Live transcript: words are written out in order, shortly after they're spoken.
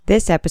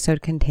This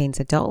episode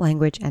contains adult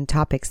language and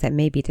topics that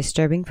may be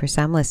disturbing for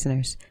some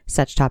listeners.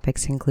 Such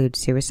topics include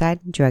suicide,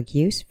 drug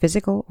use,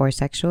 physical or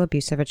sexual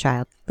abuse of a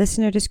child.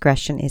 Listener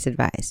discretion is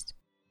advised.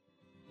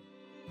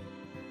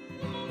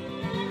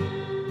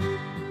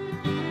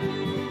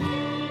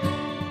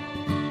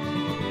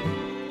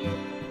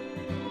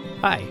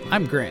 Hi,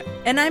 I'm Grant.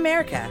 And I'm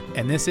Erica.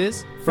 And this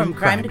is From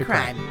Crime to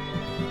Crime.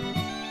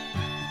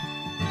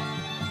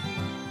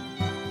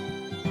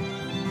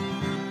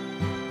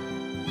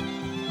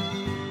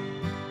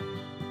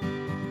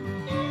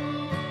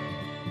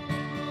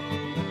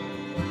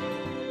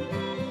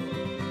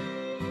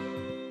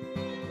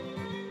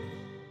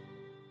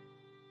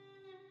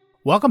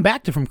 Welcome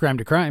back to From Crime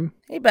to Crime.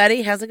 Hey,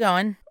 buddy. How's it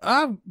going?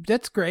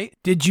 That's great.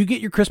 Did you get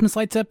your Christmas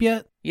lights up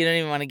yet? You don't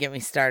even want to get me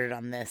started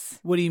on this.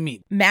 What do you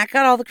mean? Matt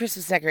got all the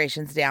Christmas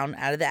decorations down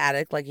out of the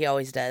attic like he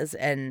always does.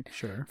 And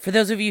Sure. For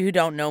those of you who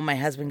don't know, my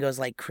husband goes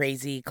like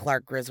crazy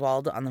Clark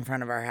Griswold on the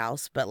front of our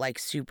house, but like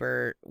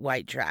super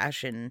white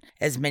trash and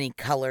as many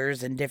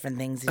colors and different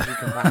things as you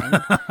can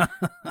find.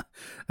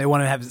 They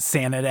want to have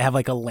Santa to have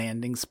like a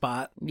landing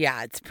spot.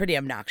 Yeah, it's pretty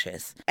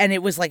obnoxious. And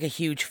it was like a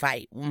huge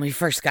fight when we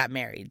first got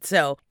married.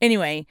 So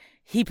anyway,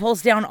 he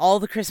pulls down all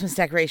the Christmas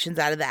decorations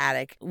out of the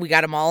attic. We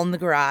got them all in the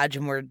garage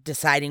and we're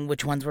deciding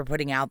which ones we're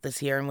putting out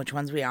this year and which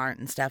ones we aren't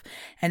and stuff.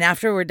 And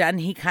after we're done,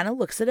 he kind of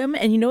looks at them.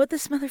 And you know what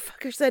this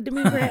motherfucker said to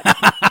me, Brett?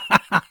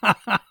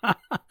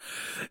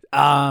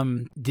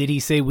 Did he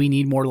say we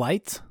need more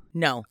lights?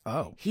 No.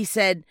 Oh. He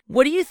said,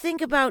 what do you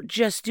think about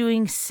just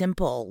doing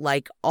simple,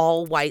 like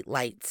all white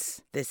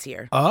lights this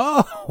year?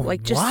 Oh,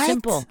 like just what?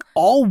 simple.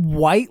 All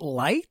white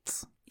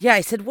lights? Yeah,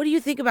 I said, what do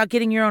you think about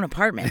getting your own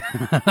apartment?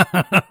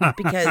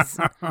 Because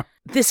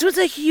this was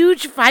a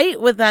huge fight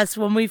with us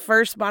when we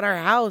first bought our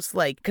house,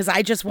 like, because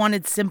I just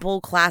wanted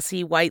simple,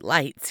 classy white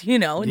lights, you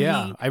know? And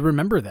yeah, I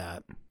remember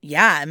that.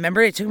 Yeah, I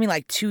remember it took me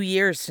like 2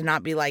 years to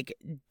not be like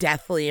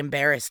deathly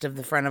embarrassed of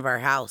the front of our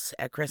house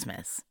at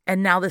Christmas.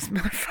 And now this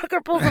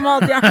motherfucker pulls them all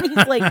down.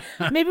 He's like,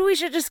 maybe we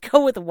should just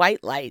go with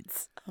white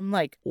lights. I'm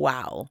like,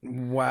 wow.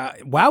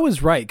 Wow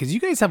is right, because you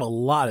guys have a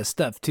lot of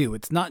stuff, too.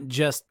 It's not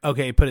just,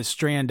 okay, put a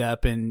strand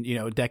up and,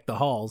 deck the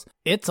halls.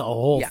 It's a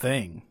whole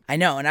thing. I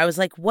know. And I was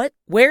like, what?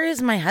 Where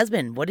is my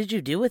husband? What did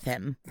you do with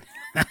him?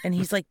 And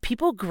he's like,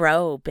 people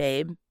grow,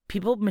 babe.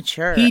 People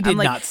mature. He did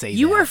not say that.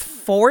 You were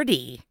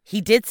 40.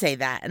 He did say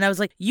that. And I was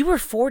like, you were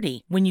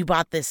 40 when you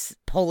bought this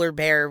polar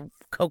bear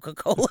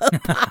Coca-Cola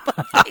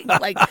pop-up thing.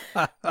 Like,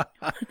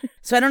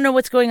 so I don't know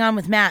what's going on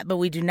with Matt, but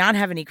we do not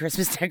have any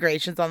Christmas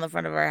decorations on the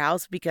front of our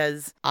house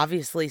because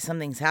obviously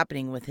something's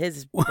happening with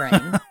his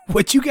brain.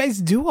 What'd you guys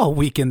do all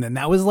weekend then?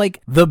 That was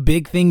like the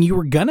big thing you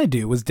were gonna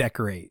do was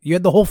decorate. You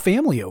had the whole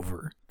family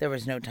over. There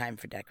was no time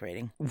for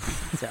decorating.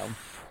 So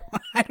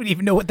I don't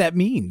even know what that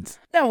means.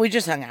 No, we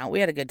just hung out.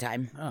 We had a good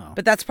time. Oh.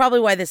 But that's probably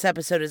why this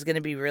episode is going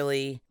to be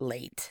really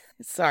late.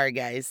 Sorry,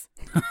 guys.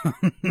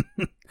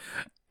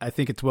 I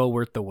think it's well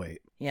worth the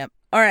wait. Yep.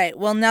 All right.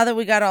 Well, now that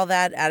we got all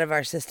that out of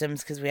our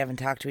systems, because we haven't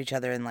talked to each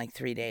other in like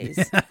 3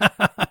 days.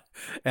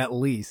 At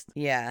least.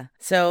 Yeah.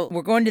 So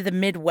we're going to the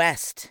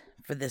Midwest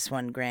for this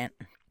one, Grant.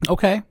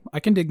 Okay. I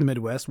can dig the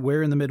Midwest.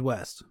 Where in the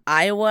Midwest?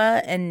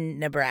 Iowa and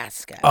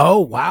Nebraska. Oh,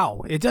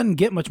 wow. It doesn't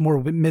get much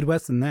more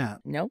Midwest than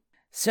that. Nope.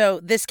 So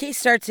this case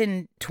starts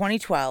in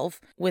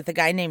 2012 with a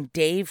guy named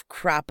Dave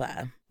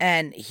Krappa.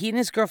 And he and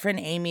his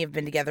girlfriend Amy have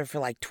been together for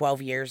like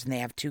 12 years and they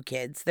have 2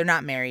 kids. They're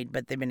not married,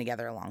 but they've been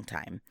together a long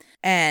time.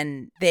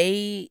 And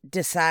they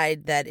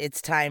decide that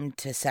it's time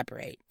to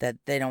separate, that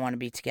they don't want to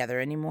be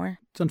together anymore.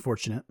 It's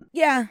unfortunate.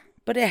 Yeah,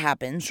 but it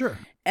happens. Sure.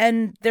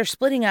 And they're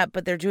splitting up,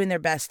 but they're doing their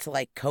best to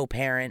like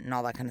co-parent and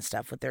all that kind of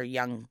stuff with their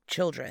young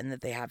children that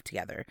they have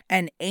together.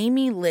 And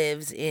Amy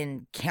lives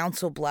in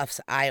Council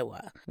Bluffs,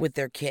 Iowa with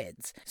their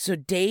kids. So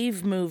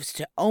Dave moves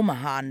to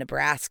Omaha,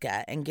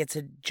 Nebraska and gets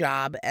a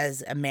job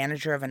as a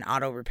manager of an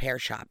auto repair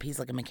shop. He's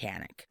like a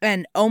mechanic.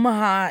 And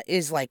Omaha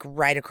is like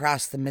right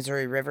across the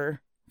Missouri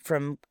River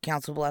from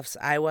Council Bluffs,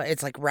 Iowa.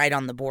 It's like right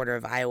on the border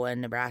of Iowa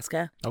and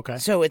Nebraska. Okay.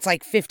 So it's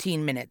like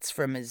 15 minutes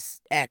from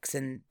his ex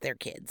and their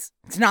kids.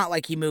 It's not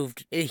like he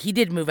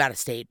did move out of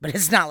state, but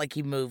it's not like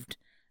he moved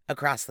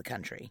across the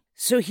country.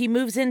 So he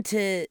moves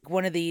into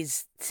one of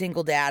these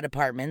single dad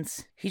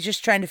apartments. He's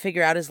just trying to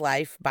figure out his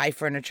life, buy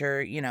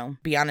furniture,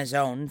 be on his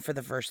own for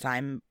the first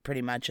time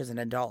pretty much as an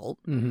adult.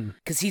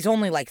 Because he's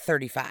only like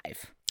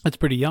 35. That's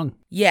pretty young.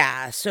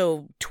 Yeah,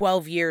 so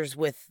 12 years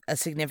with a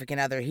significant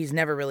other. He's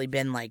never really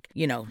been like,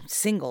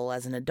 single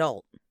as an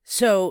adult.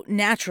 So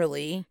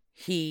naturally,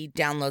 he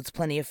downloads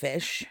Plenty of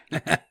Fish.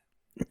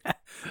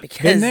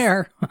 Because, been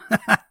there.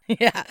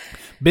 Yeah.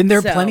 Been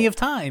there plenty of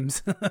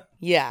times.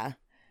 Yeah.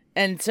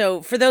 And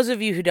so for those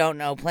of you who don't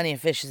know, Plenty of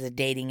Fish is a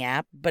dating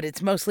app, but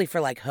it's mostly for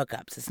like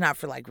hookups. It's not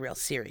for like real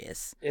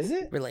serious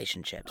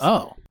relationships.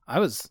 Oh, I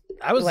was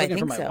looking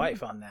for my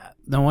wife on that.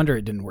 No wonder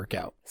it didn't work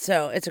out.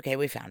 So it's okay.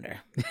 We found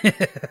her.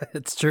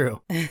 It's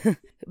true.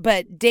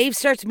 But Dave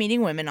starts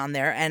meeting women on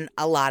there, and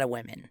a lot of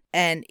women.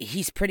 And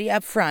he's pretty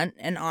upfront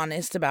and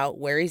honest about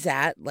where he's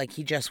at. Like,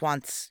 he just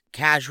wants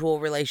casual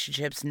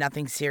relationships,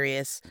 nothing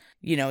serious.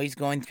 You know, he's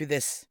going through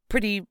this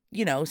pretty,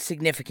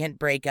 significant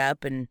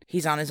breakup, and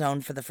he's on his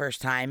own for the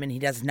first time, and he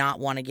does not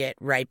want to get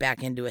right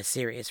back into a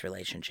serious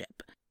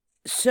relationship.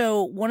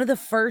 So one of the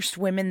first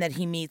women that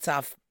he meets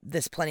off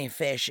this Plenty of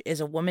Fish is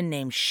a woman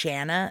named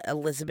Shanna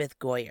Elizabeth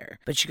Goyer,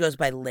 but she goes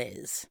by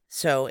Liz.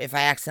 So if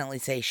I accidentally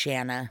say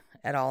Shanna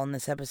at all in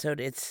this episode,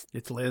 it's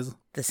Liz.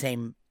 The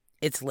same.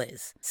 It's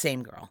Liz.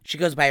 Same girl. She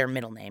goes by her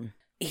middle name.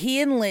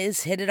 He and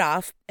Liz hit it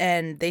off,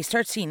 and they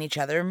start seeing each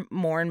other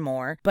more and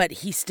more, but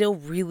he's still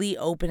really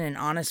open and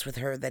honest with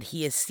her that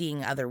he is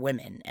seeing other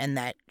women and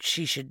that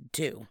she should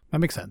too. That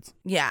makes sense.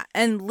 Yeah,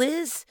 and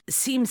Liz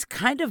seems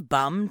kind of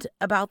bummed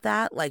about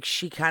that. Like,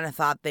 she kind of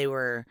thought they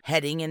were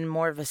heading in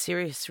more of a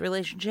serious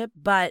relationship,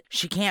 but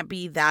she can't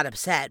be that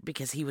upset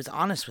because he was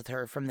honest with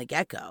her from the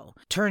get-go.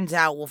 Turns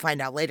out, we'll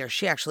find out later,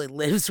 she actually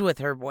lives with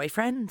her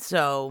boyfriend,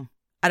 so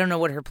I don't know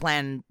what her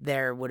plan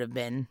there would have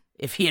been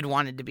if he had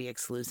wanted to be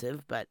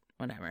exclusive, but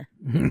whatever.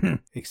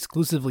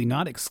 Exclusively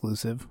not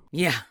exclusive.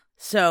 Yeah.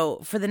 So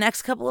for the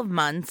next couple of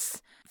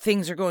months,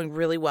 things are going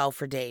really well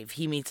for Dave.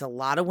 He meets a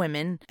lot of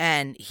women,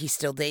 and he's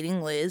still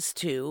dating Liz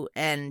too,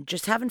 and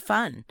just having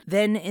fun.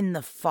 Then in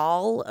the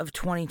fall of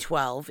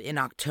 2012, in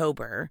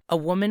October, a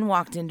woman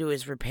walked into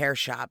his repair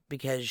shop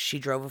because she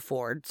drove a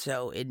Ford,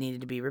 so it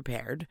needed to be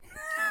repaired.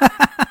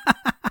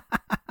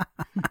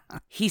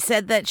 He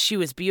said that she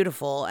was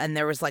beautiful, and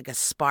there was like a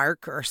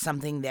spark or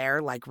something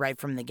there, like right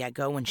from the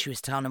get-go when she was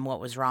telling him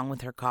what was wrong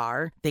with her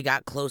car. They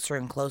got closer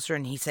and closer,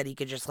 and he said he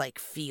could just like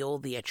feel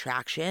the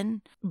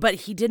attraction. But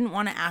he didn't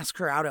want to ask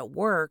her out at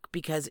work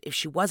because if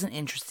she wasn't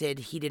interested,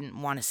 he didn't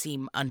want to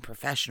seem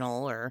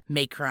unprofessional or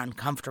make her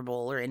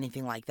uncomfortable or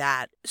anything like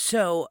that.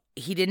 So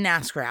he didn't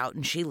ask her out,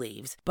 and she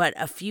leaves. But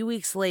a few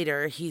weeks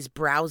later, he's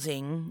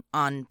browsing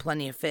on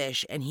Plenty of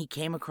Fish, and he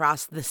came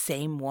across the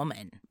same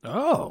woman.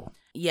 Oh.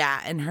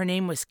 Yeah, and her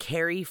name was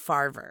Cari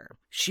Farver.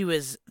 She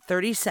was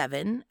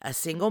 37, a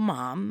single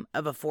mom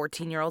of a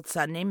 14-year-old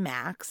son named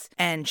Max,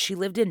 and she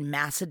lived in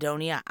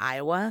Macedonia,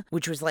 Iowa,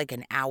 which was like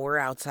an hour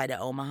outside of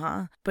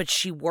Omaha, but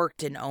she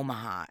worked in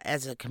Omaha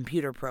as a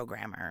computer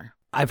programmer.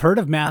 I've heard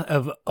of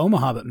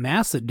Omaha, but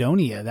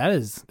Macedonia,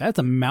 that's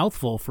a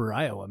mouthful for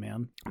Iowa,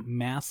 man.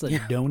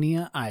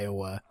 Macedonia, yeah.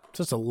 Iowa. It's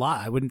just a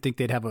lot. I wouldn't think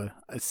they'd have a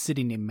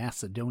city named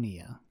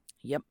Macedonia.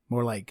 Yep.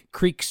 More like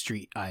Creek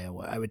Street,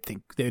 Iowa. I would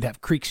think they would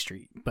have Creek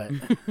Street, but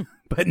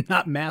but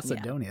not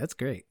Macedonia. Yeah. That's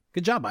great.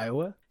 Good job,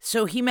 Iowa.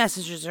 So he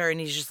messages her, and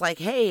he's just like,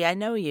 hey, I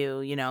know you,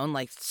 and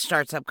like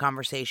starts up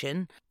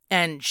conversation.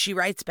 And she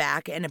writes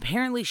back, and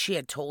apparently she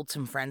had told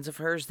some friends of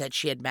hers that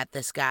she had met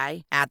this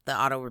guy at the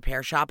auto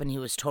repair shop, and he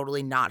was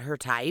totally not her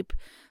type.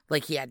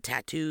 Like, he had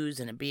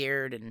tattoos and a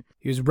beard, and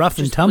he was rough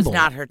and tumble. Was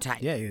not her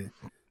type. Yeah,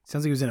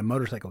 sounds like he was in a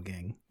motorcycle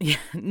gang. Yeah,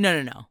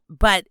 no.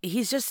 But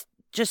he's just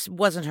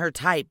wasn't her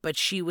type, but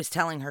she was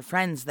telling her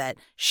friends that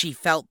she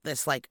felt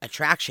this like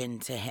attraction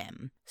to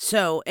him.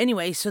 So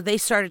anyway, so they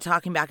started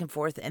talking back and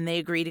forth, and they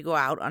agree to go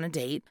out on a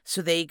date.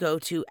 So they go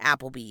to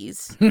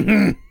Applebee's.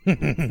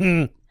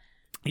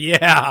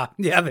 Yeah,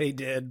 they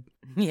did.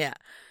 Yeah.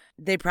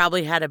 They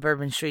probably had a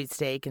Bourbon Street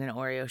steak and an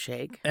Oreo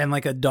shake. And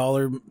like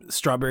 $1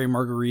 strawberry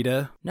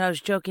margarita. No, I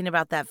was joking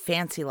about that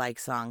Fancy Like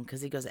song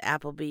because he goes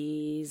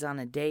Applebee's on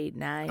a date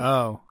night.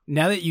 Oh,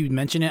 now that you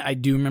mention it, I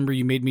do remember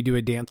you made me do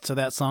a dance to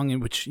that song,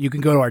 in which you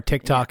can go to our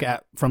TikTok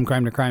at From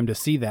Crime to Crime to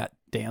see that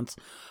dance.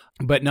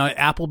 But no,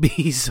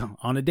 Applebee's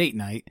on a date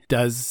night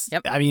does.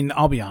 Yep. I mean,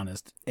 I'll be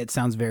honest. It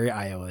sounds very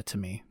Iowa to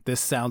me.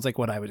 This sounds like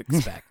what I would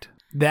expect.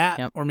 That,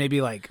 yep. Or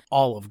maybe like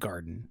Olive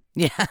Garden.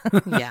 Yeah,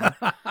 yeah.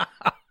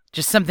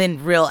 Just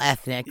something real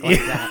ethnic like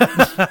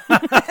that.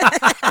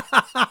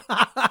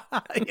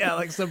 Yeah,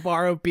 like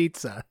Sbarro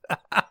Pizza.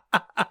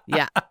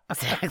 Yeah,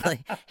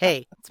 exactly.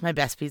 Hey, it's my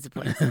best pizza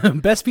place.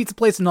 Best pizza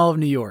place in all of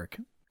New York.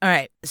 All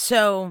right,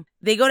 so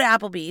they go to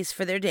Applebee's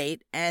for their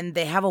date, and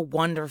they have a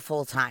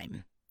wonderful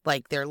time.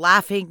 Like, they're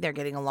laughing, they're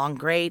getting along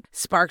great,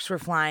 sparks were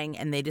flying,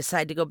 and they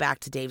decide to go back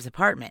to Dave's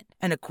apartment.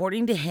 And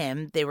according to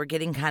him, they were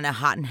getting kind of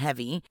hot and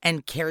heavy,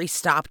 and Cari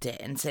stopped it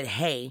and said,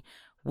 hey,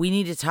 we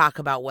need to talk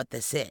about what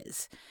this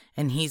is.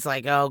 And he's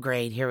like, oh,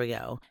 great, here we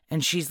go.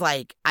 And she's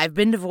like, I've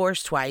been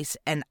divorced twice,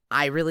 and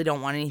I really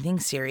don't want anything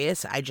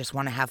serious. I just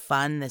want to have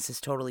fun. This is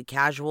totally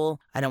casual.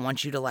 I don't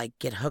want you to, like,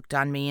 get hooked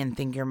on me and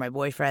think you're my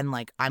boyfriend.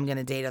 Like, I'm going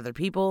to date other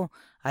people.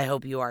 I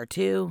hope you are,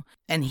 too.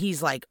 And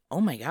he's like,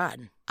 oh, my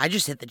God, I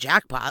just hit the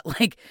jackpot.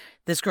 Like,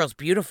 this girl's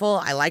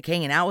beautiful. I like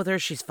hanging out with her.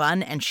 She's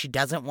fun, and she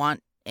doesn't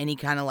want any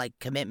kind of, like,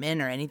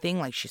 commitment or anything.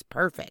 Like, she's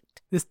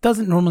perfect. This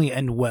doesn't normally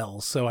end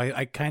well, so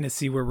I kind of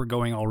see where we're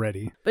going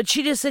already. But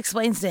she just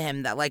explains to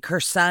him that, like, her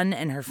son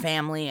and her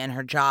family and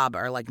her job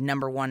are, like,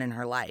 number one in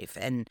her life.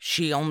 And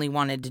she only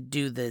wanted to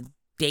do the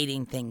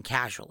dating thing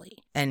casually.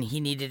 And he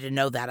needed to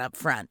know that up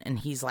front. And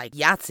he's like,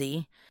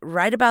 Yahtzee.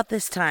 Right about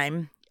this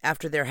time,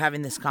 after they're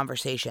having this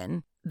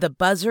conversation, the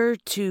buzzer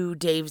to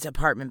Dave's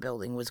apartment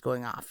building was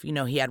going off. You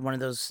know, he had one of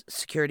those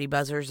security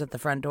buzzers at the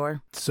front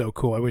door. So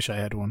cool. I wish I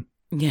had one.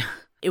 Yeah.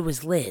 It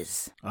was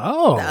Liz.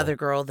 Oh. The other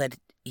girl that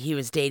he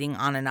was dating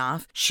on and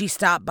off. She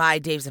stopped by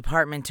Dave's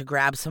apartment to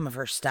grab some of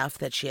her stuff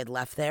that she had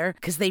left there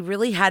because they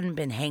really hadn't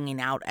been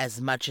hanging out as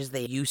much as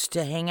they used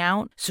to hang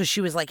out. So she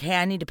was like, hey,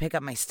 I need to pick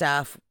up my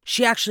stuff.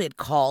 She actually had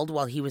called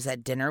while he was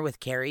at dinner with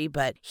Cari,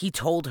 but he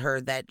told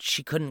her that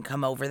she couldn't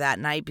come over that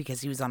night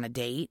because he was on a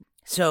date.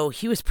 So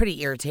he was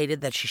pretty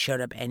irritated that she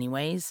showed up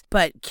anyways,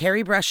 but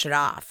Cari brushed it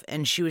off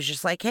and she was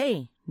just like,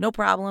 hey, no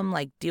problem,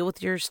 like deal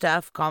with your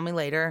stuff, call me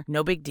later,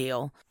 no big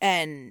deal.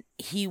 And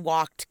he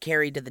walked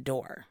Cari to the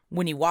door.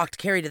 When he walked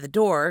Cari to the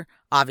door,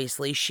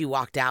 obviously she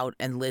walked out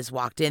and Liz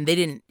walked in. They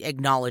didn't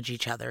acknowledge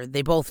each other.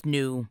 They both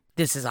knew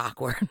this is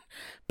awkward,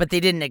 but they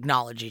didn't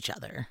acknowledge each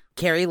other.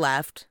 Cari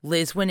left,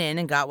 Liz went in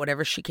and got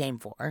whatever she came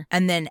for.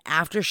 And then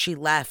after she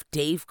left,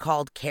 Dave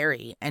called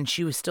Cari and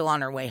she was still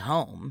on her way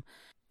home.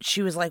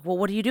 She was like, well,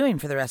 what are you doing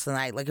for the rest of the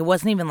night? Like, it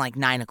wasn't even like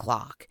 9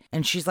 o'clock.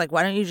 And she's like,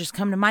 why don't you just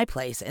come to my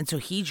place? And so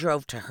he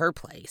drove to her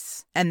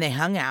place and they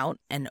hung out.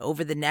 And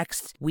over the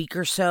next week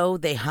or so,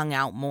 they hung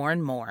out more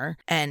and more.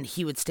 And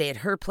he would stay at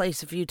her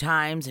place a few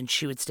times and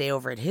she would stay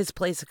over at his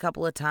place a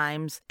couple of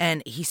times.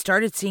 And he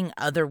started seeing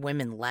other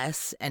women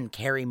less and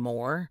Cari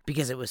more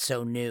because it was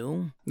so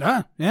new.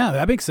 Ah, yeah,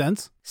 that makes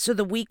sense. So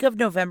the week of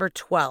November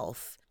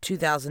 12th,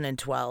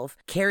 2012,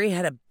 Cari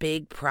had a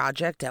big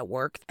project at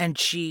work and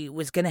she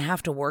was going to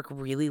have to work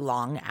really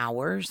long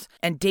hours.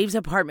 And Dave's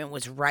apartment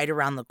was right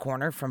around the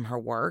corner from her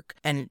work.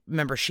 And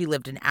remember, she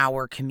lived an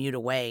hour commute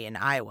away in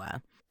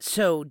Iowa.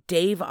 So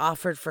Dave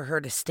offered for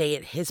her to stay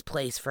at his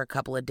place for a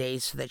couple of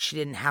days so that she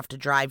didn't have to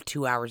drive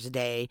 2 hours a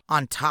day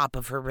on top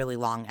of her really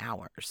long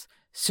hours.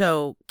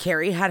 So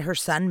Cari had her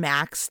son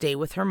Max stay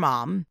with her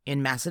mom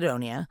in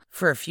Macedonia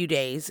for a few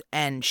days,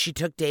 and she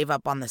took Dave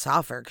up on this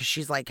offer because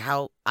she's like,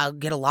 I'll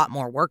get a lot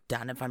more work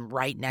done if I'm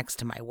right next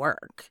to my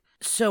work.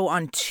 So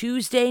on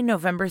Tuesday,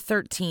 November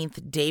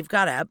 13th, Dave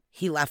got up.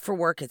 He left for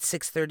work at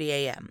 6:30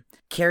 a.m.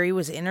 Cari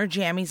was in her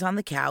jammies on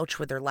the couch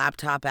with her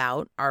laptop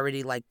out,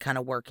 already like kind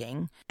of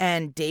working.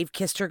 And Dave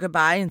kissed her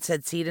goodbye and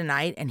said, see you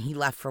tonight, and he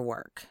left for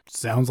work.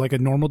 Sounds like a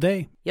normal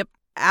day. Yep.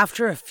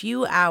 After a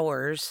few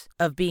hours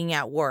of being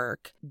at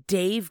work,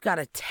 Dave got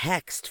a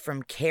text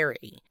from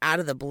Cari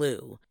out of the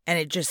blue, and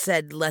it just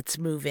said, let's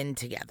move in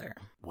together.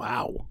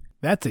 Wow.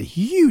 That's a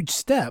huge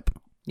step.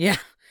 Yeah.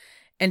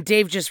 And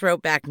Dave just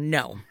wrote back,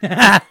 no.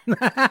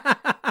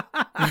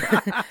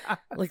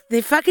 Like,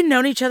 they fucking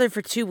known each other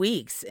for 2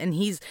 weeks, and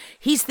he's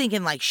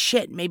thinking like,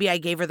 shit, maybe I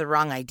gave her the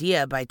wrong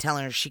idea by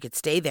telling her she could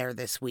stay there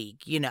this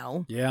week, you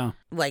know? Yeah.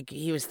 Like,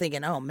 he was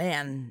thinking, oh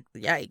man,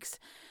 yikes.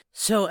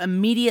 So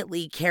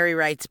immediately Cari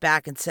writes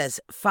back and says,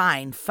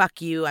 fine,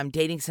 fuck you, I'm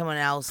dating someone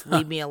else,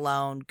 leave me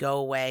alone, go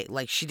away.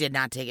 Like, she did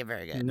not take it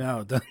very good. No,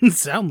 it doesn't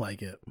sound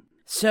like it.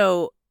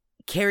 So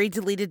Cari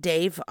deleted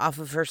Dave off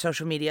of her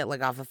social media,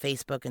 like off of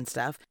Facebook and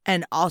stuff,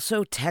 and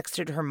also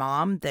texted her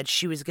mom that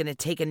she was going to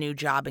take a new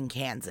job in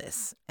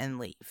Kansas and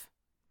leave.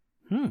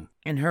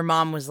 And her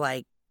mom was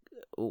like,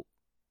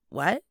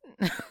 what?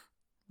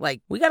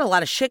 Like, we got a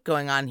lot of shit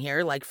going on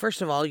here. Like,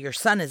 first of all, your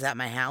son is at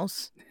my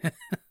house.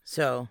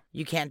 So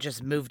you can't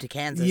just move to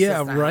Kansas.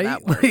 Yeah, right?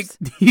 Like,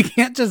 you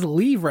can't just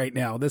leave right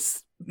now.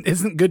 This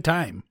isn't good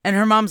time. And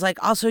her mom's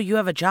like, also, you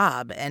have a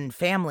job and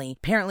family.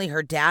 Apparently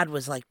her dad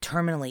was like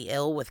terminally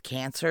ill with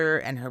cancer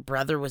and her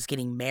brother was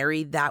getting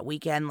married that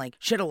weekend. Like,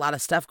 she had a lot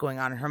of stuff going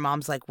on. And her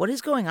mom's like, what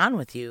is going on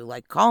with you?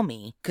 Like, call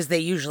me. Because they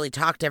usually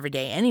talked every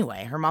day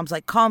anyway. Her mom's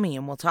like, call me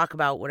and we'll talk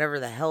about whatever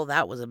the hell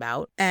that was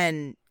about.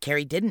 And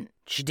Cari didn't.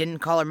 She didn't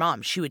call her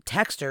mom. She would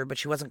text her, but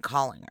she wasn't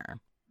calling her.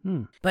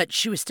 But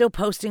she was still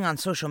posting on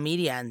social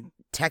media and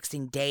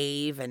texting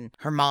Dave and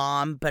her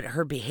mom, but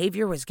her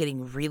behavior was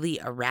getting really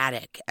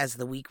erratic as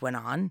the week went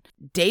on.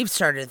 Dave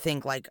started to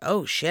think like,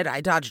 oh shit,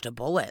 I dodged a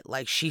bullet.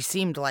 Like, she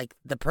seemed like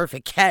the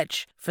perfect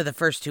catch for the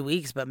first 2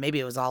 weeks, but maybe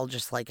it was all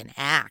just like an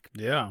act.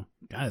 Yeah,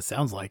 kind of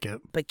sounds like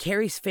it. But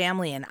Cari's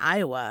family in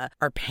Iowa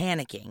are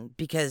panicking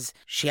because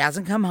she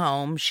hasn't come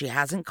home. She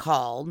hasn't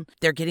called.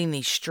 They're getting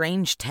these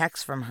strange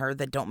texts from her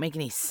that don't make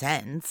any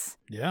sense.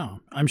 Yeah,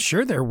 I'm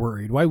sure they're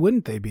worried. Why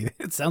wouldn't they be?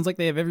 It sounds like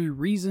they have every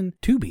reason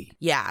to be.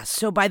 Yeah,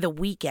 so by the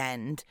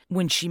weekend,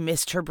 when she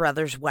missed her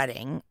brother's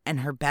wedding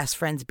and her best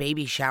friend's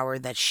baby shower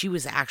that she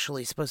was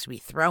actually supposed to be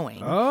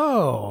throwing,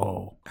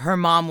 her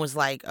mom was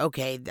like,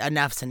 okay,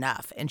 enough's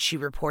enough. And she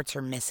reports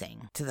her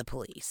missing to the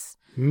police.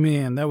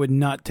 Man, that would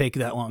not take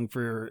that long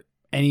for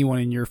anyone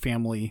in your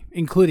family,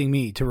 including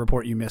me, to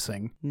report you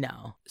missing.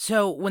 No.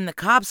 So when the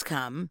cops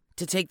come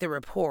to take the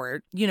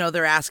report, you know,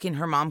 they're asking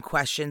her mom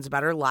questions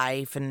about her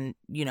life and,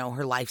 you know,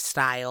 her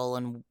lifestyle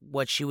and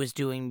what she was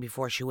doing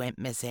before she went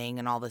missing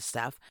and all this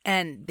stuff.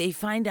 And they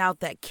find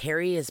out that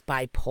Cari is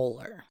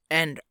bipolar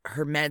and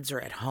her meds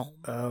are at home.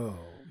 Oh.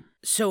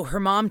 So her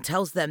mom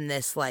tells them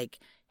this, like,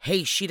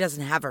 hey, she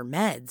doesn't have her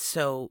meds,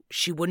 so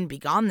she wouldn't be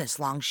gone this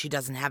long. She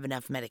doesn't have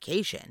enough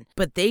medication.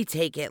 But they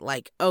take it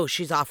like, oh,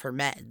 she's off her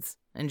meds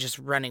and just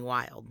running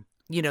wild.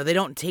 They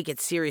don't take it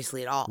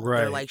seriously at all.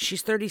 Right. They're like,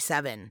 she's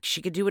 37.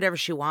 She could do whatever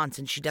she wants,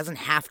 and she doesn't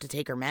have to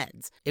take her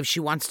meds. If she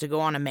wants to go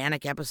on a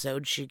manic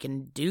episode, she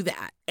can do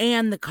that.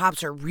 And the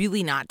cops are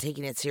really not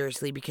taking it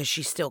seriously because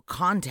she's still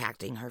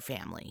contacting her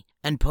family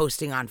and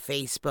posting on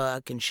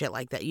Facebook and shit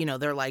like that.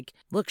 They're like,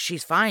 look,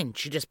 she's fine.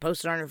 She just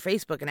posted on her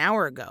Facebook an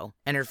hour ago,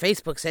 and her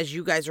Facebook says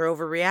you guys are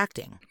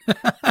overreacting.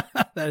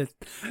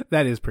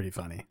 That is pretty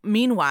funny.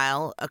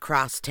 Meanwhile,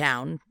 across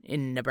town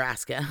in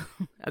Nebraska,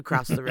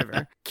 across the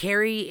river,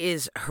 Cari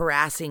is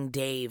harassing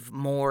Dave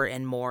more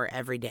and more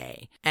every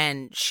day.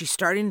 And she's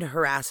starting to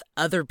harass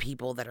other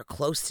people that are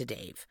close to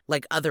Dave,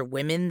 like other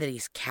women that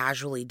he's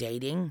casually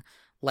dating,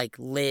 like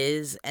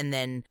Liz, and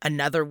then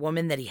another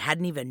woman that he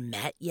hadn't even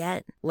met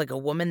yet, like a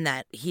woman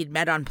that he'd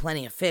met on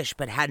Plenty of Fish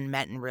but hadn't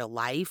met in real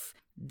life.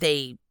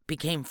 They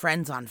became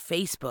friends on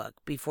Facebook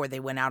before they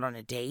went out on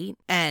a date,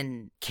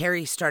 and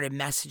Cari started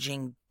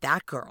messaging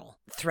that girl,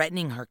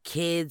 threatening her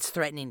kids,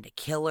 threatening to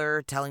kill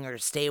her, telling her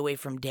to stay away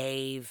from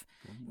Dave.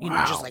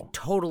 Wow. Just like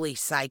totally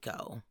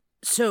psycho.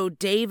 So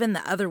Dave and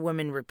the other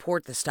women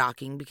report the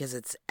stalking because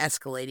it's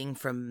escalating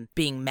from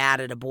being mad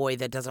at a boy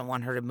that doesn't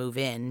want her to move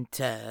in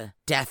to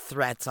death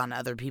threats on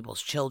other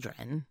people's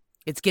children.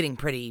 It's getting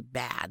pretty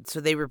bad,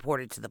 so they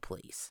report it to the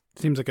police.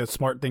 Seems like a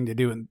smart thing to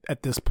do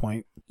at this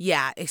point.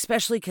 Yeah,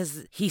 especially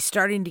because he's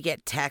starting to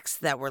get texts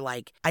that were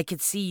like, I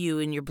could see you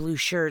in your blue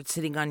shirt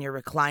sitting on your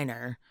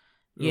recliner,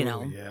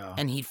 Yeah.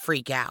 And he'd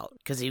freak out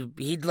because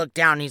he'd look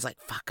down and he's like,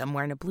 fuck, I'm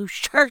wearing a blue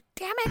shirt,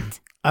 damn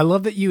it. I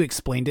love that you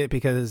explained it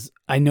because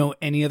I know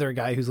any other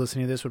guy who's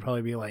listening to this would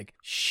probably be like,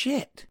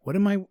 shit, what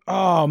am I?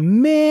 Oh,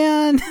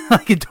 man.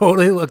 I could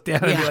totally look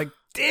down and be like,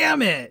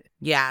 damn it.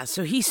 Yeah,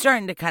 so he's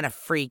starting to kind of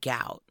freak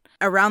out.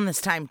 Around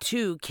this time,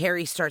 too,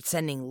 Cari starts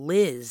sending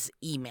Liz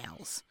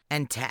emails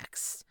and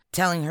texts,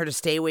 telling her to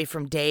stay away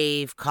from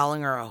Dave,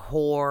 calling her a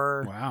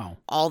whore. Wow.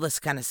 All this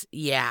kind of,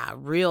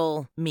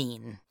 real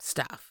mean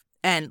stuff.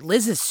 And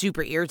Liz is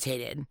super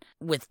irritated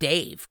with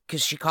Dave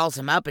because she calls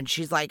him up and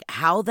she's like,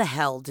 how the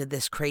hell did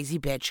this crazy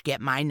bitch get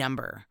my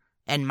number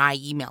and my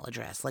email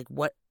address? Like,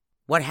 what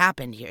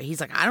happened here? He's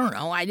like, I don't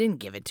know. I didn't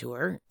give it to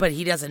her. But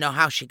he doesn't know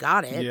how she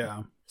got it.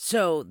 Yeah.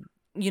 So,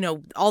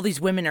 all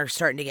these women are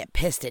starting to get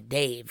pissed at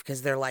Dave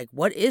because they're like,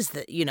 what is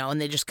that?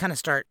 And they just kind of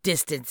start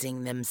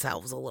distancing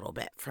themselves a little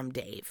bit from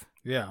Dave.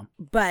 Yeah.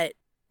 But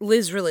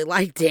Liz really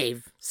liked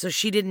Dave, so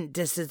she didn't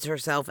distance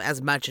herself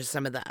as much as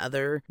some of the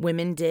other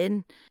women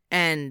did.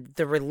 And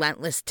the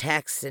relentless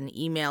texts and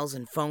emails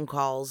and phone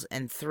calls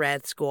and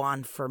threats go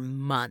on for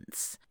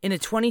months. In a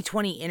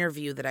 2020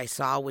 interview that I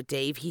saw with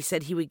Dave, he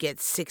said he would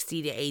get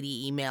 60 to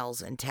 80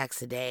 emails and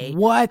texts a day.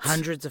 What?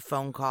 Hundreds of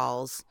phone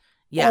calls.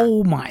 Yeah.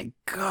 Oh, my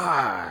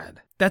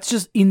God. That's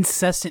just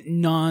incessant,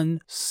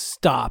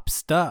 non-stop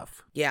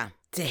stuff. Yeah.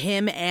 To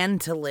him and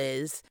to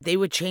Liz, they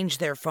would change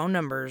their phone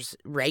numbers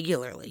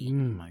regularly. Oh,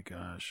 my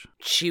gosh.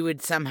 She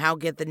would somehow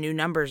get the new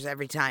numbers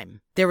every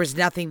time. There was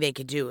nothing they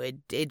could do.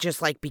 It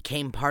just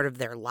became part of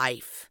their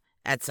life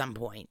at some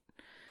point.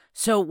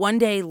 So one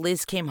day,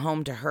 Liz came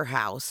home to her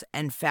house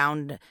and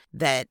found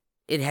that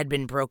it had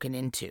been broken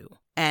into.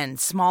 And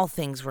small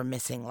things were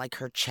missing, like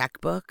her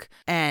checkbook.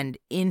 And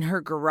in her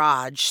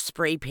garage,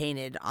 spray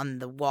painted on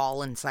the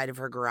wall inside of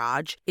her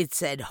garage, it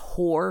said,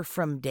 "Whore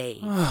from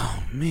Dave."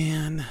 Oh,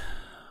 man.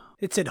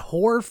 It said,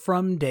 "Whore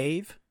from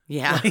Dave"?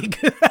 Yeah.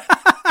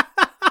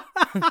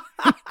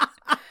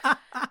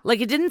 Like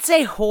it didn't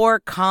say whore,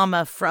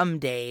 comma, from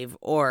Dave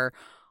or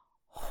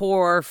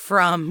whore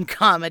from,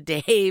 comma,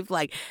 Dave.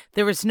 Like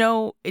there was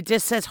no, it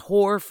just says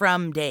whore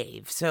from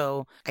Dave.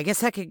 So I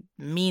guess that could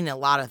mean a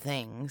lot of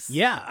things.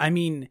 Yeah. I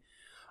mean,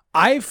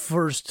 I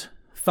first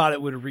thought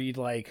it would read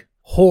like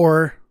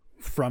whore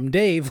from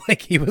Dave,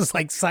 like he was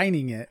like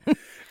signing it,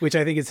 which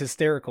I think is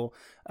hysterical.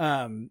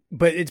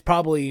 But it's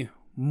probably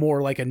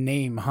more like a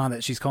name, huh?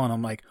 That she's calling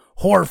him like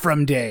whore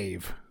from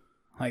Dave.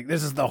 Like,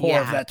 this is the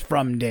whore that's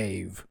from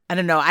Dave. I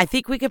don't know. I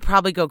think we could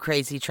probably go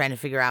crazy trying to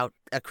figure out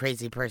a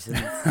crazy person's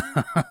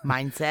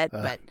mindset.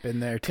 But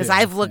been there too. Because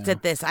I've looked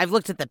at this. I've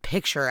looked at the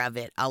picture of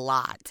it a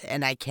lot.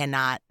 And I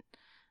cannot.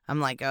 I'm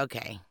like,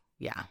 okay.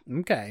 Yeah.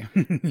 Okay.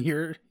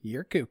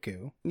 You're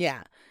cuckoo.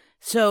 Yeah.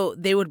 So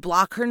they would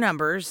block her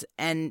numbers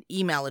and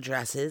email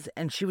addresses.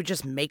 And she would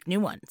just make new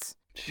ones.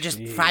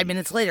 Just 5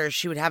 minutes later,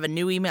 she would have a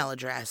new email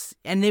address.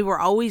 And they were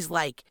always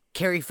like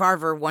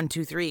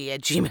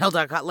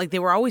CariFarver123@gmail.com. Like they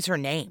were always her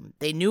name.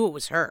 They knew it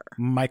was her.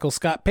 Michael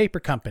Scott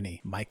Paper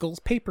Company. Michael's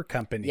Paper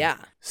Company. Yeah.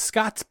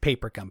 Scott's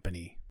Paper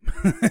Company.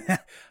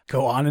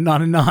 Go on and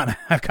on and on.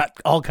 I've got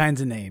all kinds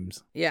of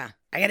names. Yeah.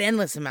 I got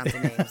endless amounts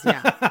of names.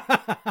 Yeah.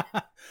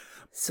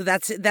 So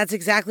that's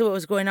exactly what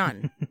was going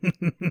on.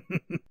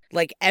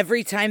 Like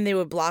every time they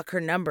would block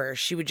her number,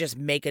 she would just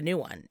make a new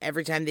one.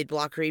 Every time they'd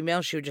block her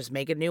email, she would just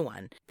make a new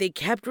one. They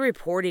kept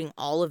reporting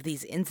all of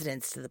these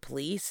incidents to the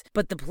police,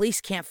 but the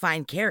police can't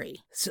find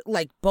Cari. So,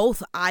 like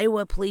both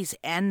Iowa police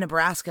and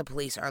Nebraska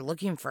police are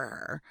looking for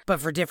her,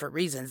 but for different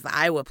reasons. The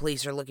Iowa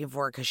police are looking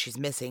for her because she's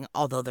missing,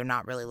 although they're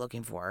not really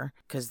looking for her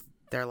because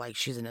they're like,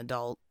 she's an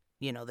adult.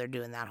 they're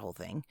doing that whole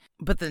thing.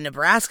 But the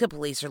Nebraska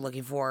police are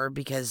looking for her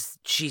because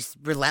she's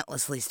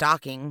relentlessly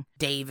stalking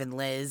Dave and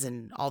Liz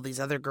and all these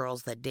other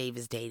girls that Dave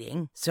is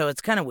dating. So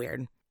it's kind of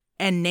weird.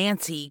 And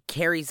Nancy,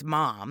 Cari's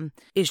mom,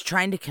 is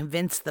trying to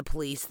convince the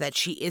police that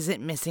she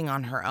isn't missing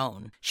on her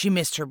own. She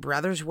missed her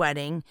brother's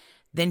wedding,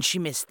 then she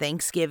missed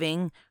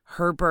Thanksgiving,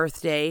 her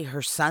birthday,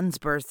 her son's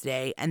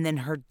birthday, and then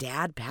her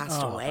dad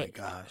passed away. Oh, my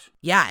gosh.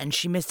 Yeah, and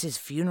she missed his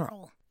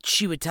funeral.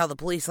 She would tell the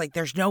police, like,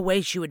 there's no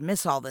way she would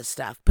miss all this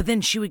stuff. But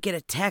then she would get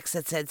a text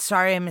that said,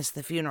 sorry, I missed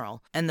the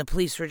funeral. And the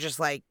police were just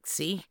like,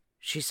 see?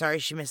 She's sorry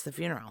she missed the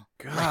funeral.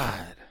 God.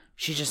 Like,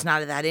 she's just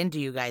not that into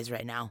you guys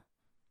right now.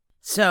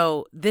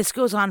 So this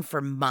goes on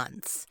for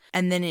months.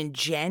 And then in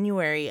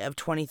January of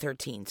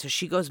 2013, so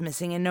she goes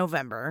missing in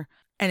November.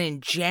 And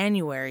in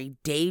January,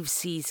 Dave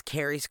sees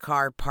Cari's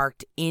car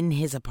parked in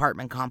his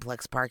apartment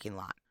complex parking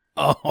lot.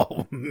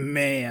 Oh,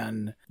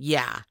 man.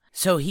 Yeah.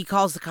 So he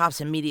calls the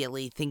cops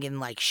immediately, thinking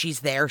like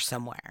she's there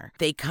somewhere.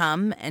 They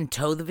come and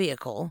tow the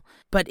vehicle,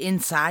 but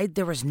inside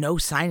there was no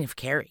sign of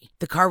Cari.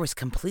 The car was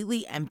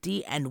completely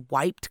empty and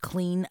wiped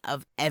clean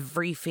of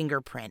every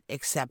fingerprint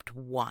except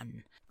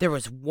one. There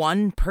was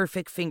one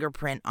perfect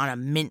fingerprint on a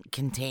mint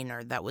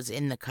container that was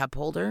in the cup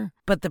holder,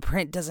 but the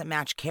print doesn't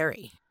match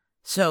Cari.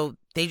 So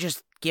they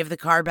just give the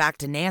car back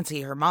to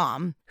Nancy, her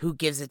mom, who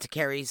gives it to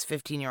Cari's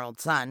 15-year-old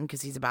son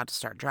because he's about to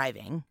start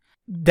driving.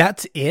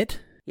 That's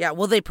it? Yeah,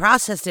 well, they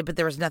processed it, but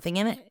there was nothing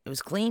in it. It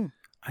was clean.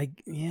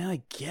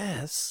 I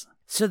guess.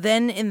 So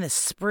then in the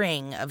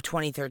spring of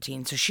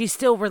 2013, so she's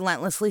still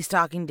relentlessly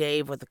stalking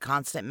Dave with the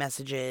constant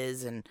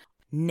messages, and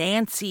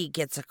Nancy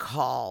gets a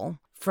call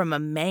from a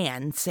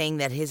man saying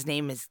that his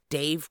name is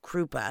Dave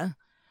Krupa,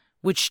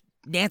 which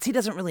Nancy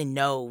doesn't really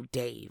know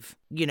Dave,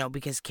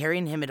 because Cari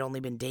and him had only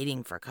been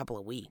dating for a couple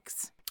of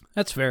weeks.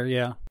 That's fair,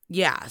 yeah.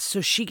 Yeah,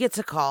 so she gets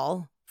a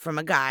call from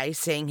a guy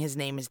saying his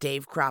name is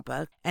Dave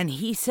Krupa, and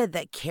he said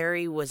that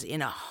Cari was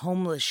in a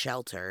homeless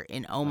shelter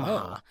in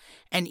Omaha,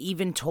 and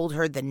even told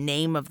her the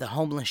name of the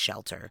homeless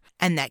shelter,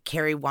 and that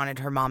Cari wanted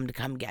her mom to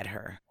come get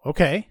her.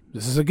 Okay,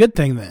 this is a good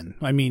thing then.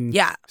 I mean,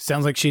 yeah.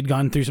 Sounds like she'd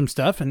gone through some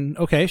stuff, and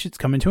okay, she's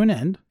coming to an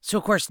end. So,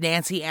 of course,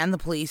 Nancy and the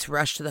police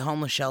rush to the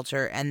homeless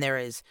shelter, and there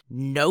is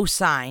no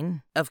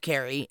sign of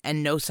Cari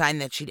and no sign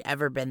that she'd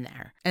ever been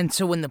there. And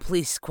so when the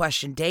police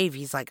question Dave,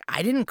 he's like,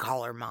 I didn't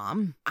call her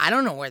mom. I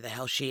don't know where the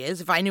hell she is.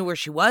 If I knew where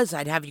she was,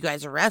 I'd have you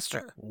guys arrest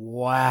her.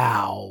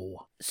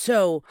 Wow.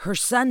 So her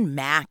son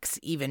Max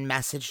even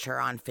messaged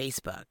her on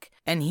Facebook,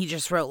 and he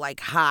just wrote like,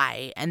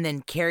 hi, and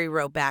then Cari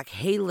wrote back,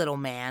 hey, little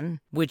man,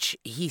 which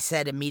he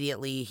said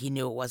immediately he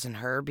knew it wasn't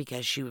her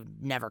because she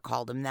never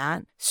called him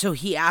that. So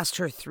he asked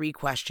her 3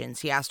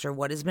 questions. He asked her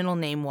what his middle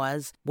name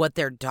was, what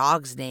their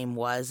dog's name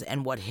was,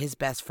 and what his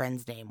best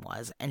friend's name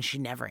was, and she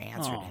never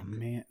answered him.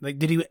 Man. Like,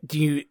 did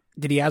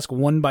he ask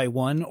one by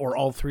one or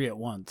all 3 at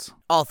once?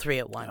 All 3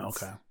 at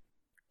once. Okay.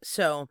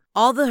 So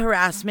all the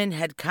harassment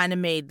had kind of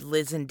made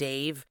Liz and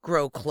Dave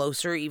grow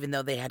closer, even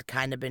though they had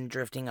kind of been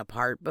drifting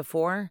apart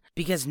before,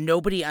 because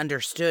nobody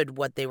understood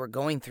what they were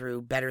going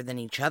through better than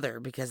each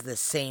other because the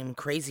same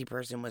crazy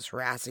person was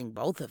harassing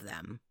both of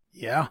them.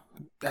 Yeah,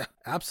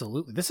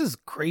 absolutely. This is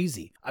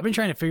crazy. I've been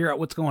trying to figure out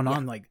what's going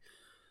on, like,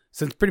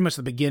 since pretty much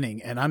the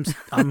beginning, and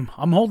I'm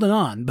holding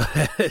on,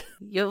 but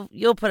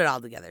you'll put it all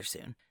together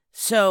soon.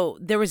 So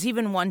there was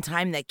even one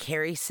time that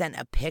Cari sent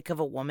a pic of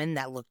a woman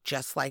that looked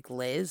just like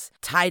Liz,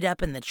 tied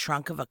up in the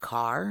trunk of a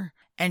car,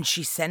 and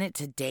she sent it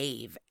to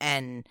Dave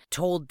and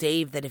told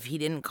Dave that if he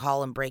didn't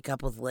call and break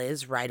up with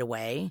Liz right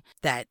away,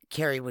 that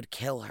Cari would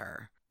kill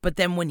her. But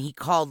then when he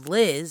called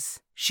Liz,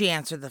 she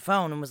answered the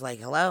phone and was like,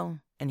 hello.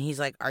 And he's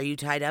like, are you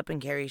tied up in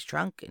Cari's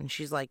trunk? And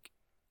she's like,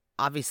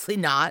 obviously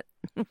not.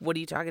 What are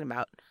you talking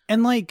about?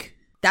 And like,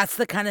 that's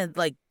the kind of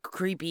like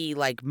creepy,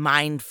 like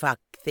mind fuck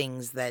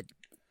things that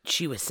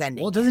she was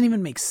sending. Well, it doesn't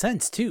even make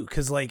sense, too,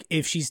 because, like,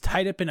 if she's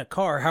tied up in a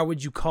car, how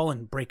would you call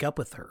and break up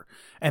with her?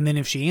 And then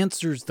if she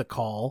answers the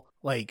call,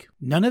 like,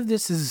 none of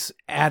this is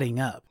adding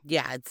up.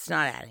 Yeah, it's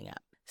not adding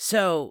up.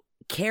 So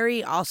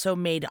Cari also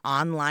made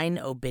online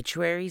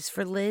obituaries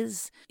for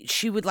Liz.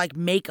 She would, like,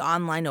 make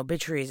online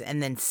obituaries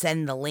and then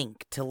send the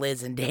link to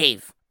Liz and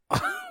Dave.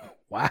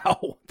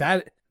 Wow.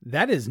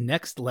 That is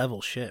next level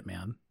shit,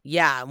 man.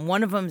 Yeah,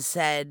 one of them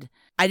said,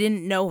 I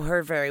didn't know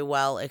her very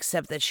well,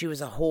 except that she was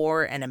a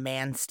whore and a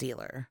man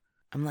stealer.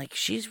 I'm like,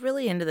 she's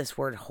really into this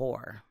word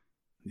whore.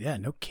 Yeah,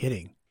 no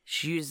kidding.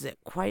 She uses it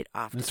quite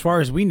often. As far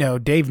as we know,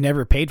 Dave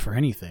never paid for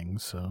anything,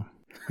 so.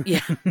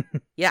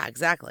 Yeah,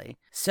 exactly.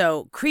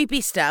 So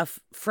creepy stuff,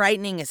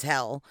 frightening as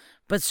hell,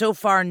 but so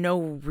far no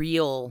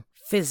real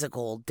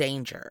physical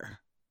danger.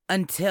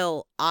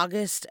 Until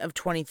August of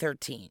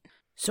 2013.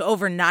 So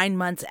over 9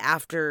 months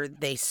after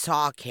they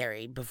saw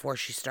Cari, before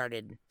she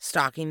started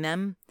stalking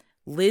them,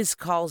 Liz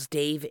calls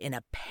Dave in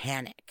a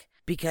panic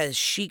because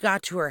she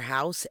got to her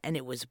house and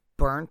it was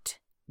burnt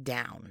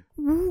down.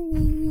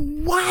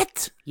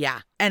 What?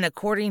 Yeah. And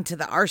according to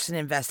the arson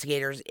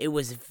investigators, it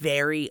was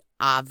very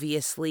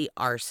obviously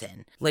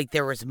arson. Like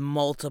there was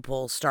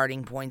multiple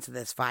starting points of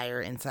this fire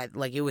inside.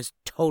 Like it was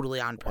totally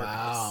on purpose.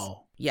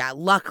 Wow. Yeah,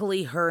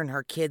 luckily her and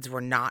her kids were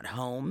not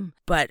home,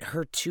 but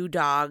her 2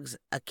 dogs,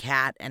 a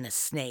cat, and a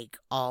snake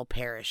all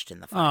perished in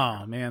the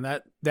fire. Oh,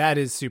 man, that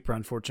is super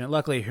unfortunate.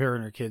 Luckily, her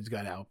and her kids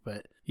got out,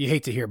 but you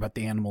hate to hear about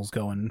the animals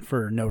going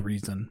for no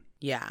reason.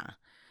 Yeah.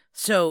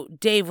 So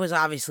Dave was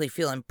obviously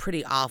feeling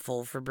pretty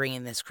awful for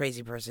bringing this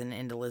crazy person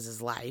into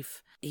Liz's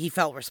life. He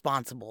felt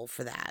responsible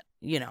for that,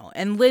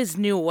 and Liz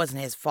knew it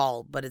wasn't his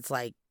fault, but it's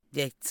like,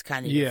 it's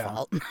kind of your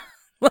fault.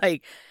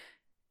 Like,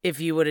 if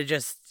you would have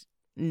just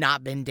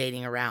not been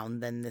dating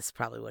around, then this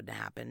probably wouldn't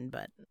have happened.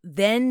 But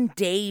then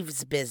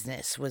Dave's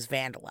business was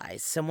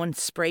vandalized. Someone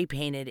spray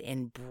painted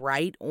in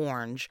bright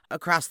orange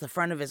across the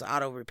front of his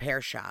auto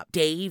repair shop,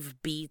 "Dave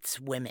beats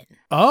women."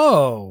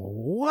 Oh,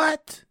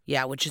 what?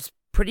 Yeah, which is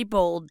pretty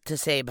bold to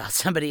say about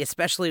somebody,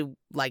 especially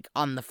like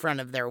on the front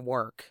of their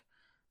work.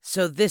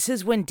 So this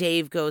is when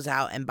Dave goes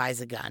out and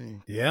buys a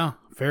gun. Yeah,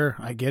 fair.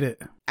 I get it.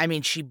 I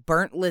mean, she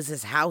burnt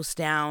Liz's house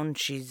down.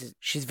 She's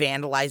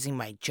vandalizing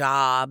my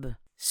job.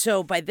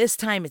 So by this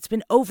time, it's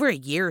been over a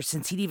year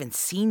since he'd even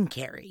seen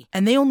Cari.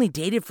 And they only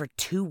dated for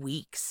 2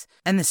 weeks.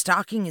 And the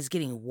stalking is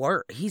getting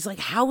worse. He's like,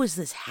 how is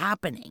this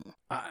happening?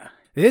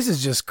 This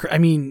is just,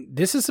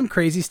 this is some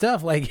crazy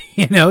stuff. Like,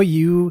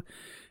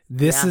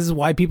 This is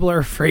why people are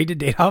afraid to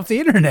date off the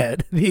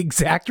internet. The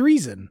exact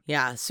reason.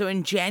 Yeah. So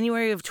in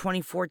January of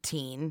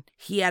 2014,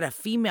 he had a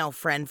female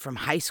friend from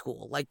high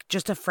school, like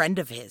just a friend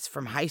of his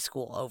from high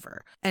school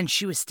over. And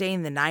she was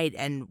staying the night.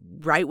 And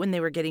right when they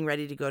were getting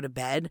ready to go to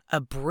bed,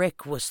 a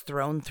brick was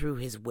thrown through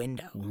his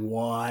window.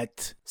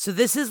 What? So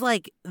this is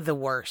like the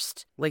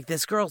worst. Like,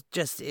 this girl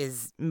just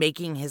is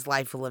making his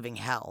life a living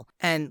hell.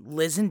 And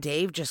Liz and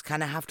Dave just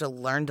kind of have to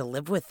learn to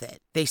live with it.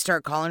 They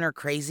start calling her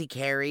Crazy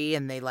Cari,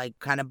 and they like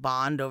kind of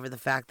bond over the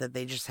fact that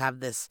they just have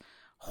this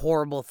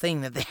horrible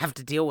thing that they have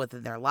to deal with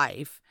in their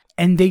life.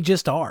 And they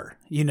just are,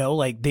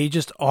 they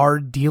just are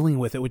dealing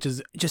with it, which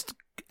is just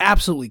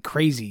absolutely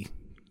crazy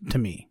to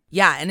me.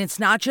 Yeah, and it's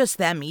not just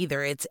them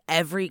either. It's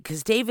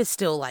because Dave is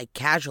still like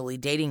casually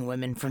dating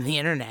women from the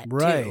internet,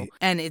 right? Too.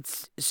 And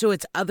it's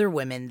other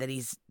women that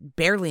he's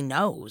barely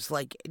knows,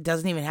 like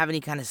doesn't even have any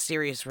kind of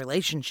serious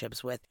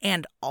relationships with.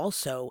 And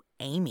also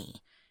Amy,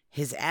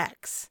 his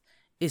ex,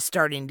 is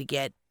starting to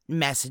get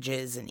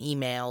messages and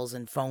emails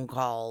and phone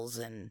calls,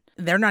 and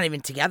they're not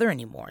even together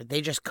anymore.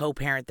 They just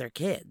co-parent their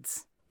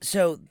kids.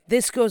 So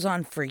this goes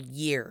on for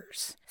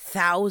years.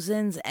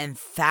 Thousands and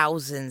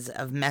thousands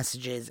of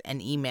messages and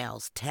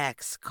emails,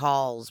 texts,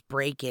 calls,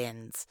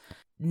 break-ins,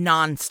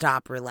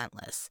 nonstop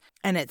relentless.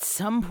 And at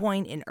some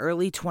point in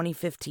early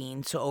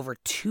 2015, so over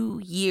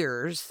 2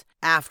 years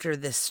after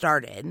this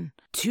started,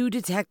 2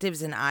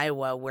 detectives in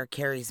Iowa where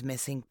Cari's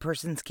missing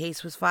persons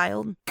case was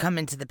filed come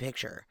into the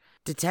picture.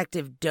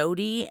 Detective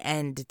Doty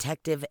and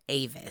Detective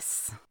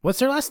Avis. What's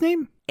their last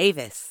name?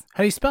 Avis.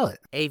 How do you spell it?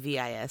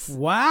 Avis.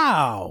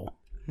 Wow.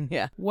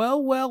 Yeah.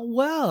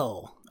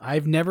 Well.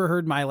 I've never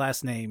heard my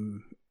last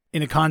name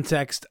in a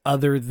context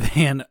other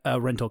than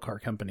a rental car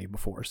company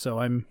before, so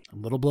I'm a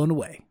little blown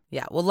away.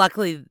 Yeah, well,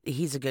 luckily,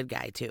 he's a good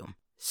guy, too.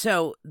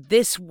 So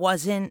this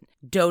wasn't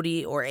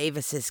Doty or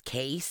Avis's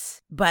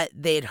case, but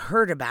they had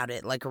heard about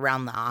it, like,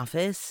 around the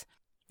office.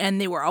 And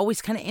they were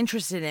always kind of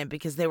interested in it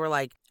because they were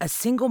like a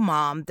single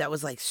mom that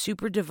was like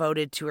super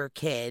devoted to her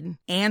kid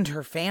and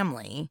her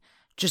family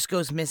just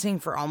goes missing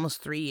for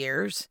almost 3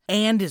 years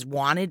and is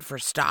wanted for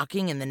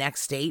stalking in the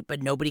next state,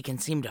 but nobody can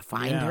seem to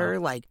find her.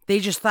 Like, they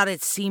just thought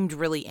it seemed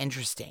really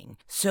interesting.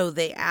 So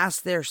they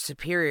asked their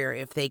superior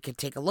if they could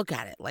take a look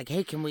at it. Like,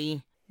 hey, can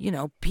we,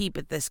 peep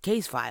at this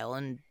case file?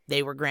 And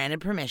they were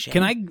granted permission.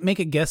 Can I make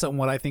a guess on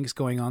what I think is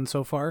going on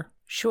so far?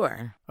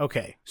 Sure.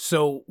 Okay,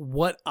 so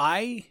what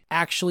I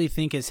actually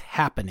think is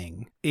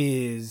happening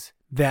is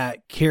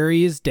that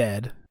Cari is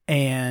dead,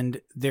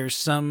 and there's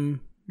some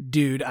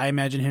dude, I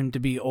imagine him to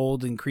be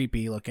old and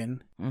creepy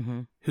looking,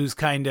 who's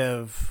kind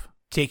of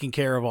taking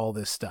care of all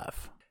this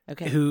stuff.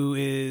 Okay. Who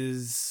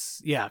is,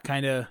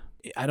 kind of,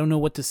 I don't know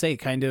what to say,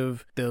 kind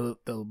of the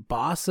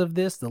boss of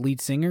this, the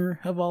lead singer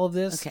of all of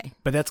this. Okay.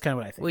 But that's kind of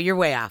what I think. Well, you're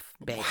way off,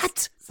 babe.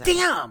 What? So,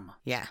 damn!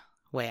 Yeah,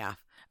 way off.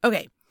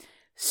 Okay,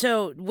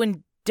 so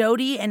when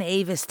Doty and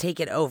Avis take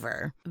it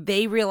over,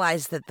 they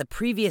realize that the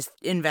previous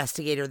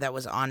investigator that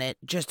was on it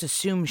just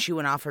assumed she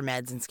went off her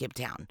meds and skipped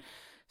town.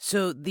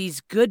 So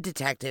these good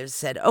detectives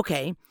said,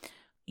 okay,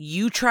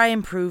 you try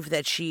and prove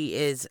that she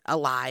is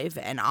alive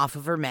and off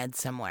of her meds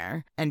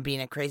somewhere and being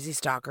a crazy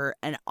stalker,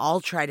 and I'll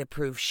try to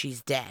prove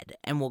she's dead,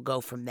 and we'll go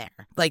from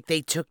there. Like,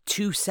 they took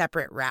 2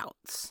 separate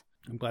routes.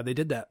 I'm glad they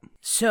did that.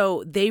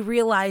 So they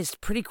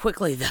realized pretty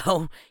quickly,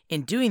 though,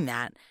 in doing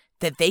that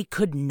they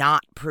could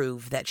not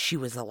prove that she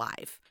was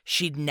alive.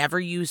 She'd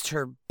never used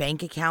her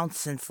bank account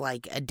since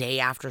like a day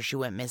after she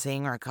went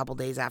missing or a couple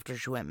days after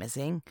she went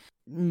missing.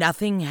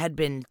 Nothing had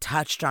been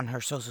touched on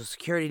her social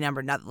security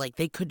number.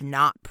 They could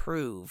not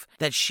prove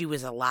that she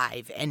was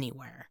alive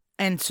anywhere.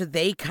 And so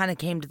they kind of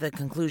came to the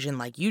conclusion,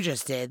 like you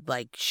just did,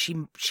 like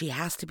she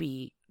has to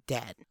be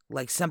dead.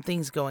 Like,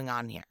 something's going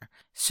on here.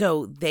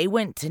 So they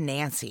went to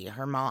Nancy,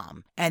 her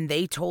mom, and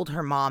they told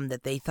her mom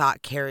that they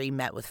thought Cari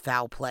met with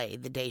foul play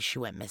the day she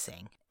went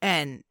missing.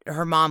 And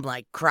her mom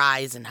like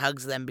cries and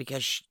hugs them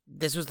because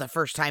this was the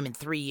first time in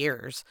 3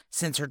 years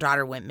since her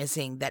daughter went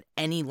missing that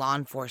any law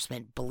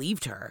enforcement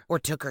believed her or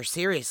took her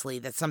seriously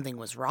that something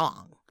was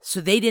wrong.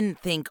 So they didn't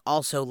think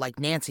also, like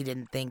Nancy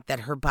didn't think,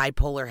 that her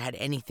bipolar had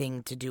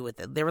anything to do with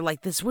it. They were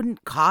like, this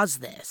wouldn't cause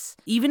this.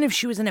 Even if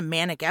she was in a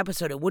manic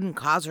episode, it wouldn't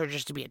cause her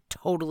just to be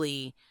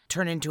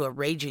turn into a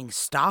raging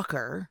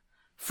stalker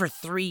for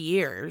 3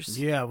 years.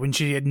 Yeah, when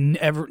she had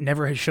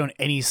never had shown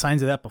any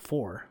signs of that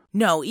before.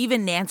 No,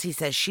 even Nancy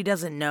says she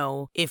doesn't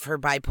know if her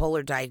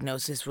bipolar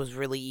diagnosis was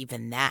really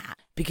even that,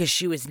 because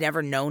she was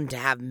never known to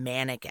have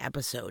manic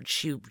episodes.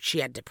 She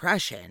had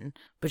depression,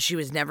 but she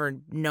was never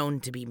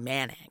known to be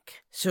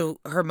manic. So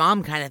her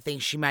mom kind of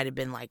thinks she might have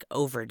been like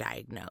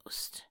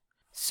overdiagnosed.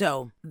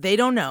 So they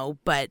don't know,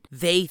 but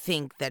they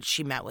think that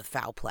she met with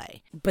foul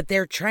play. But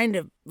they're trying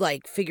to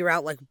like figure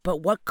out like,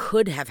 but what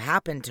could have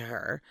happened to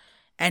her?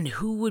 And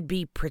who would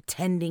be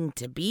pretending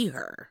to be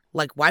her?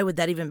 Like, why would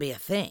that even be a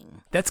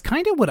thing? That's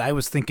kind of what I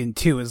was thinking,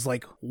 too, is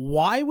like,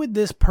 why would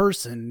this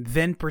person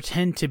then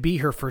pretend to be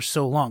her for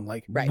so long?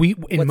 Like, right.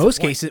 In most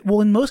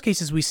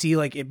cases, we see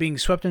like it being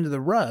swept under the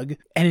rug.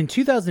 And in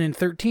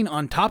 2013,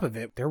 on top of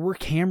it, there were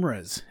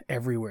cameras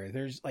everywhere.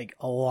 There's like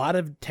a lot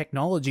of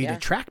technology to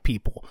track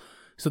people.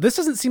 So this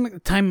doesn't seem like the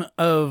time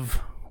of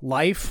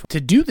life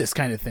to do this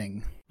kind of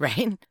thing.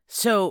 Right?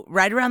 So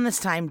right around this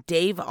time,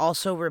 Dave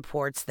also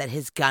reports that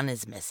his gun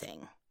is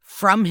missing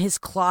from his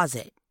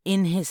closet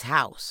in his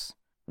house,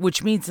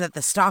 which means that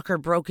the stalker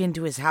broke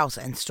into his house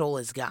and stole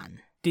his gun.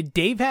 Did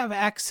Dave have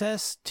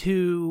access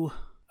to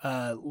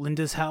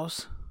Linda's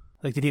house?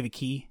 Like, did he have a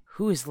key?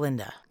 Who is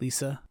Linda?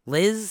 Lisa?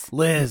 Liz?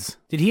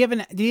 Did he have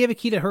a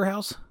key to her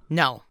house?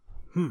 No.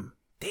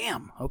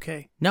 Damn.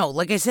 Okay. No,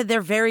 like I said,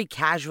 they're very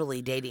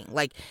casually dating.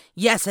 Like,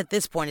 yes, at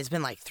this point, it's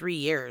been like 3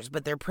 years,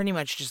 but they're pretty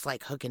much just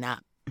like hooking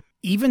up.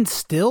 Even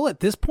still at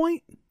this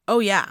point? Oh,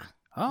 yeah.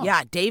 Oh.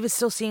 Yeah, Dave is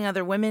still seeing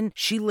other women.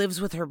 She lives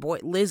with her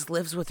Liz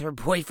lives with her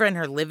boyfriend,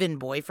 her live-in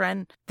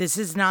boyfriend. This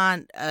is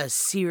not a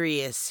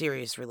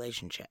serious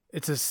relationship.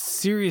 It's a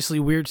seriously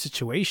weird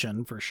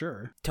situation, for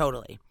sure.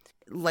 Totally.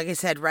 Like I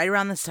said, right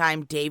around this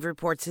time, Dave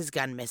reports his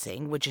gun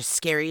missing, which is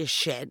scary as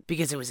shit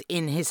because it was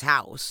in his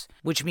house,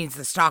 which means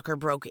the stalker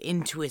broke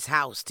into his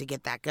house to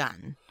get that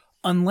gun.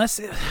 Unless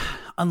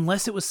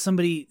it was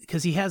somebody,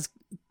 because he has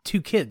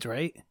 2 kids,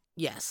 right?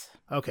 Yes.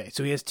 Okay,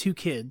 so he has 2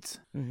 kids.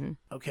 Mm-hmm.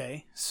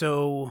 Okay,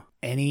 so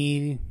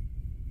anything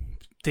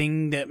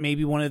that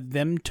maybe one of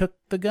them took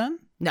the gun?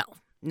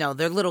 No,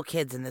 they're little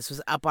kids, and this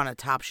was up on a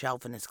top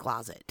shelf in his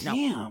closet. No.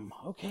 Damn,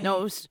 okay.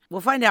 No, we'll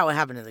find out what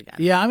happened to the gun.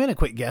 Yeah, I'm going to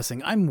quit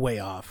guessing. I'm way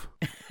off.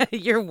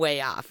 You're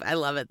way off. I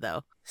love it,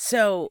 though.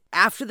 So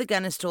after the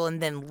gun is stolen,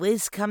 then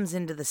Liz comes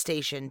into the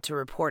station to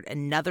report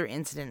another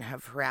incident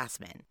of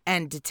harassment.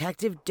 And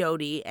Detective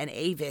Doty and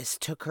Avis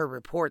took her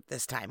report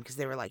this time because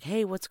they were like,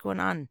 hey, what's going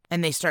on?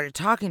 And they started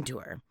talking to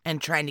her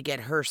and trying to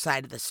get her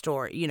side of the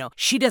story. You know,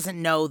 she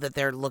doesn't know that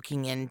they're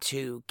looking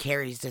into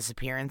Cari's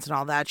disappearance and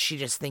all that. She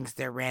just thinks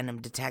they're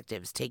random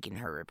detectives taking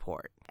her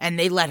report. And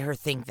they let her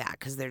think that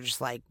because they're just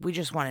like, we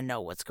just want to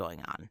know what's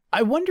going on.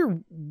 I wonder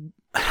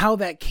how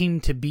that came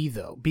to be,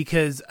 though,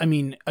 because, I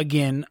mean,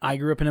 again, I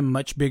grew up in a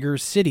much bigger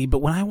city, but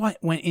when I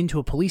went into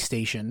a police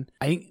station,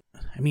 I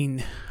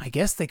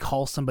guess they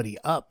call somebody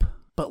up,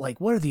 but,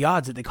 like, what are the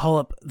odds that they call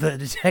up the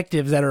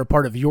detectives that are a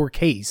part of your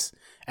case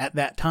at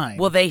that time?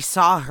 Well, they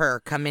saw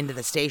her come into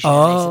the station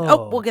and they said,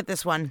 we'll get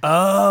this one.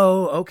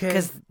 Oh, okay.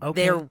 Because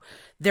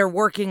they're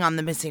working on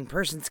the missing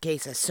persons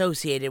case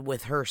associated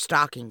with her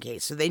stalking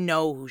case, so they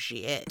know who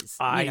she is.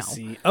 I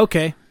see.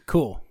 Okay,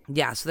 cool.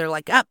 Yeah, so they're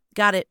like,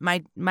 got it,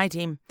 my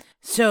team.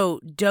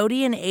 So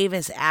Doty and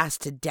Avis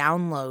asked to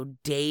download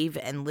Dave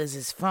and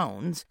Liz's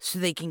phones so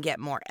they can get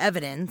more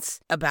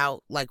evidence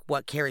about like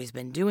what Cari's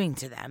been doing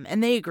to them.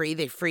 And they agree.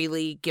 They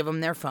freely give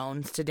them their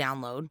phones to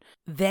download.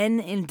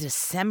 Then in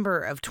December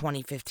of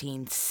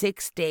 2015,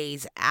 6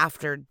 days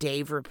after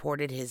Dave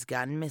reported his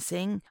gun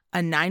missing,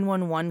 a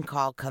 911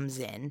 call comes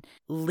in.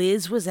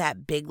 Liz was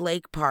at Big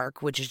Lake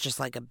Park, which is just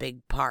like a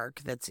big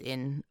park that's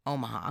in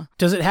Omaha.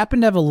 Does it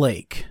happen to have a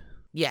lake?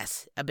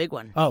 Yes, a big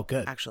one. Oh,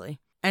 good.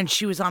 Actually. And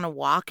she was on a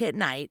walk at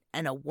night,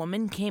 and a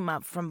woman came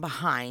up from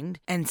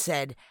behind and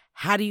said,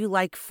 how do you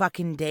like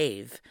fucking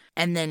Dave?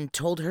 And then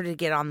told her to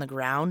get on the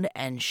ground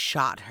and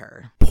shot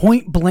her.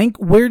 Point blank?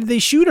 Where did they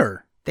shoot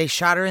her? They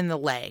shot her in the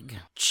leg.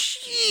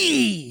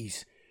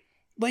 Jeez.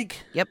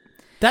 Like, yep.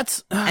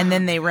 That's... and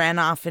then they ran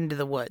off into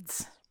the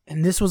woods.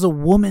 And this was a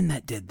woman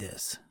that did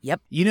this.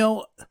 Yep. You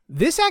know,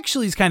 this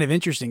actually is kind of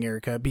interesting,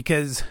 Erica,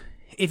 because...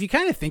 if you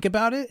kind of think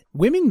about it,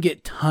 women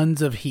get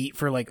tons of heat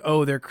for like,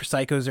 oh, they're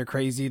psychos, they're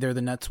crazy, they're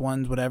the nuts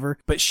ones, whatever.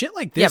 But shit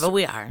like this but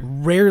we are.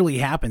 Rarely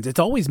happens. It's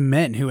always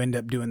men who end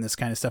up doing this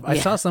kind of stuff. I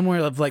saw somewhere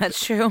of like...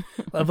 that's true.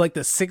 of like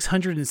the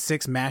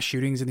 606 mass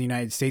shootings in the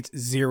United States,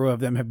 0 of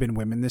them have been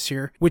women this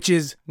year, which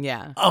is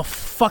a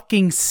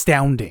fucking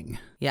astounding.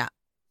 Yeah.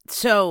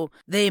 So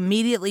they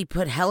immediately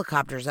put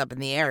helicopters up in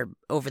the air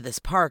over this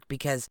park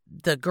because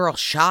the girl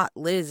shot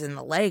Liz in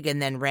the leg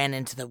and then ran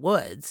into the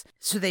woods.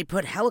 So they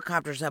put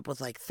helicopters up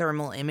with like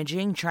thermal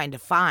imaging trying to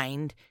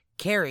find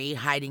Cari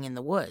hiding in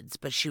the woods,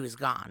 but she was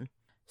gone.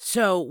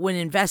 So when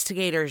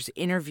investigators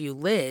interview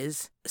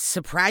Liz,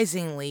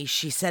 surprisingly,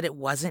 she said it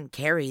wasn't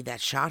Cari that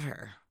shot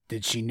her.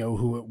 Did she know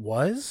who it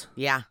was?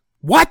 Yeah.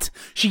 What?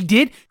 She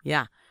did?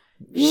 Yeah.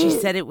 She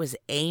said it was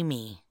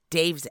Amy,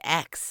 Dave's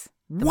ex,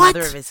 the What?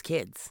 mother of his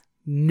kids.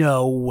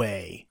 No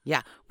way.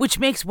 Yeah, which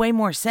makes way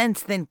more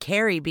sense than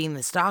Cari being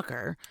the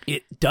stalker.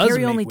 It does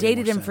Cari make only way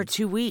dated more him for sense.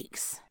 2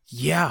 weeks.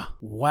 Yeah.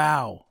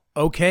 Wow.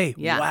 Okay.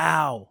 Yeah.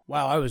 Wow,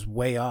 I was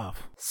way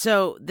off.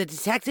 So the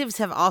detectives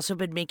have also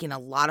been making a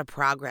lot of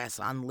progress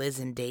on Liz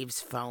and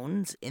Dave's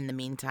phones in the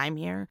meantime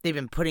here. They've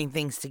been putting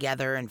things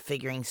together and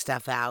figuring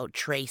stuff out,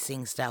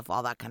 tracing stuff,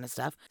 all that kind of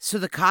stuff. So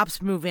the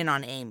cops move in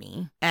on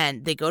Amy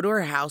and they go to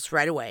her house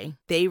right away.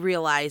 They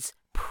realize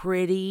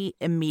pretty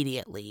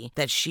immediately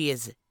that she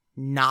is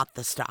not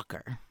the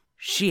stalker.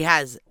 She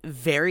has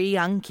very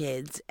young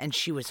kids, and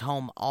she was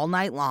home all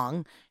night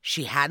long.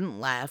 She hadn't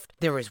left.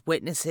 There was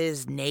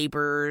witnesses,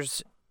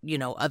 neighbors,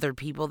 other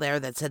people there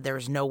that said there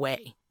was no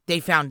way. They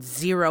found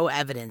zero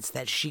evidence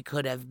that she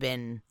could have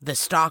been the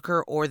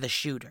stalker or the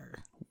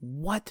shooter.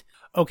 What?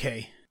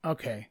 Okay.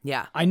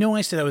 Yeah. I know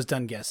I said I was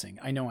done guessing.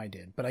 I know I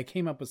did, but I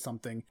came up with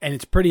something, and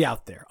it's pretty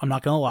out there. I'm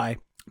not going to lie,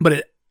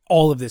 but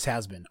all of this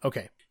has been.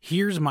 Okay,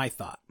 here's my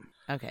thought.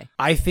 Okay.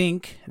 I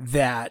think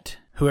that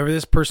whoever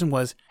this person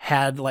was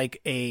had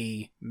like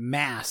a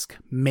mask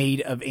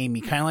made of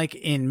Amy, kind of like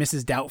in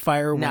Mrs.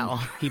 Doubtfire when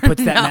he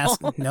puts that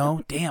mask.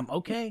 No, damn.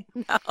 Okay.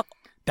 No.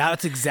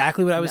 That's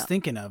exactly what I was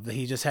thinking of.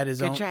 He just had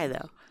his own. Good try,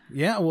 though.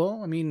 Yeah,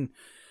 well, I mean,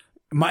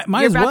 might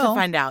You're as well. about to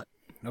find out.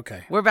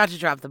 Okay. We're about to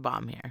drop the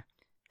bomb here.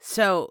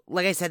 So,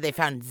 like I said, they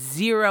found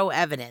zero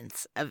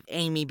evidence of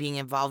Amy being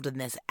involved in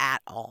this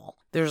at all.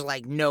 There's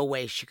like no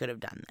way she could have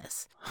done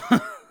this.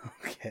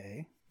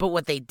 Okay. But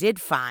what they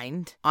did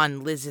find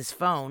on Liz's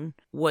phone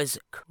was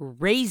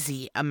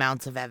crazy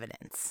amounts of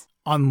evidence.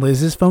 On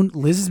Liz's phone?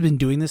 Liz has been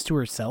doing this to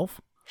herself?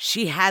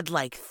 She had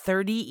like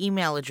 30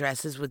 email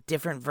addresses with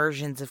different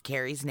versions of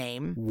Cari's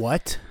name.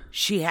 What?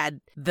 She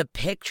had the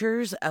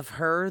pictures of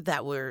her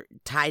that were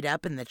tied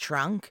up in the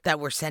trunk that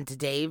were sent to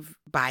Dave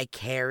by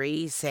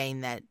Cari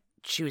saying that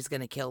she was going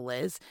to kill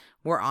Liz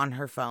were on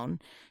her phone.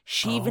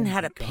 She even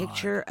had a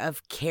picture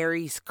of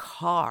Cari's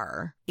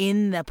car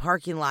in the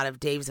parking lot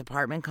of Dave's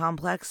apartment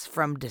complex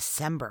from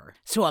December.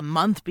 So a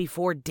month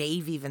before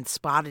Dave even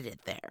spotted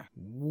it there.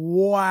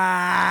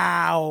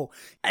 Wow.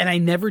 And I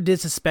never did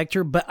suspect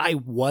her, but I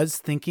was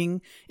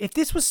thinking, if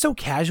this was so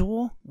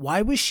casual,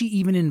 why was she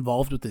even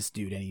involved with this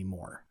dude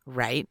anymore?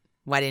 Right?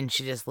 Why didn't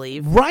she just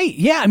leave? Right.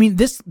 Yeah. I mean,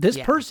 this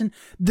person,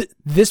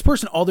 this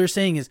person, all they're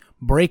saying is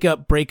break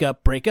up.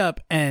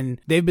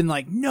 And they've been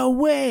like, no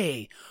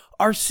way.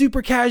 Our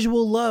super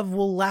casual love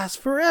will last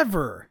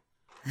forever.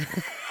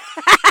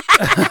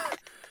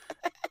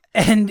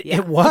 And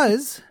it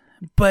was,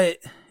 but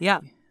yeah.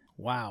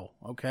 Wow.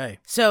 Okay.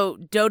 So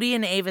Dodie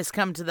and Avis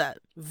come to the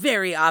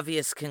very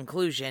obvious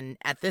conclusion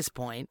at this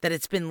point that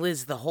it's been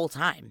Liz the whole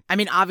time. I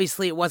mean,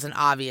 obviously it wasn't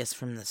obvious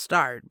from the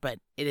start, but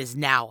it is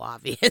now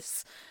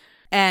obvious.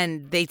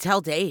 And they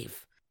tell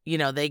Dave,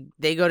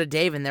 they go to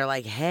Dave and they're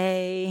like,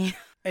 hey.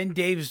 And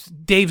Dave's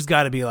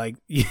got to be like,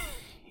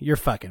 you're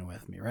fucking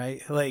with me,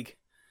 right? Like,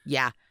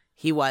 yeah,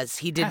 he was.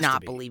 He did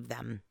not believe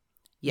them.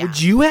 Yeah.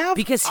 Would you have?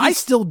 Because I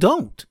still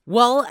don't.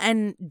 Well,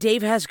 and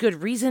Dave has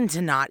good reason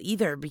to not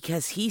either,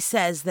 because he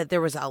says that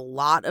there was a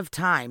lot of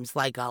times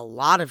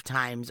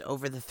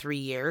over the 3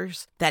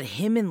 years that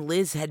him and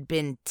Liz had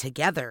been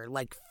together,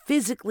 like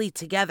physically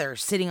together,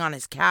 sitting on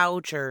his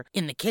couch or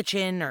in the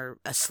kitchen or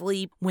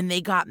asleep when they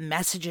got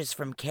messages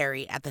from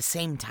Cari at the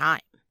same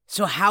time.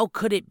 So how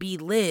could it be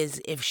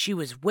Liz if she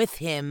was with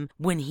him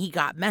when he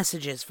got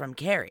messages from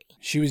Cari?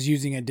 She was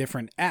using a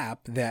different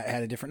app that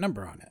had a different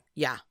number on it.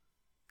 Yeah.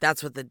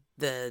 That's what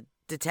the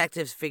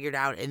detectives figured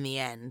out in the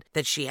end,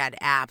 that she had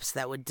apps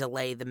that would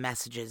delay the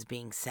messages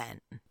being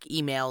sent.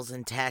 Emails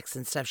and texts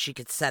and stuff, she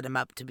could set them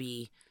up to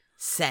be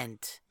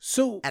sent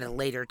at a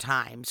later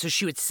time. So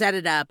she would set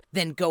it up,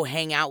 then go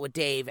hang out with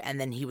Dave,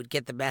 and then he would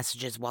get the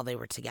messages while they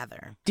were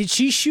together. Did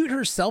she shoot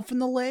herself in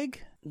the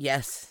leg?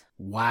 Yes.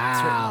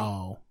 Wow.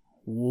 Certainly.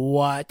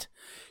 What?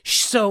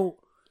 So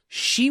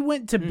she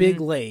went to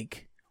Big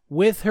Lake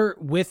with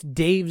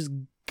Dave's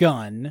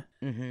gun.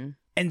 Mm-hmm.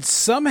 And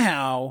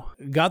somehow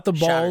got the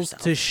balls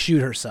to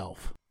shoot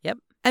herself. Yep.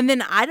 And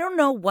then I don't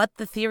know what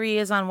the theory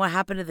is on what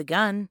happened to the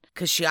gun,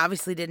 because she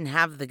obviously didn't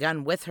have the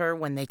gun with her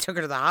when they took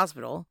her to the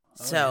hospital.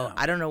 So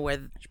I don't know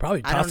where. She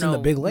probably tossed in the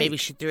Big Lake. Maybe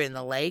she threw it in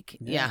the lake.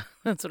 Yeah,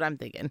 that's what I'm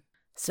thinking.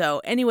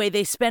 So anyway,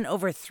 they spent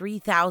over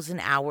 3,000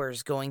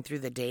 hours going through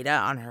the data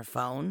on her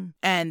phone.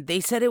 And they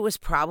said it was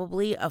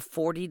probably a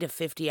 40 to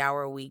 50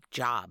 hour a week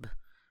job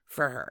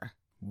for her.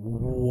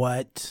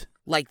 What?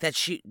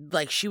 She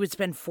would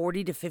spend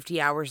 40 to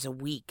 50 hours a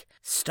week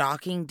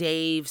stalking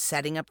Dave,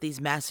 setting up these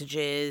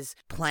messages,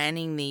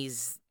 planning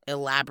these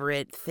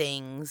elaborate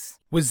things.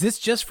 Was this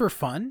just for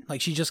fun?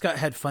 Like she just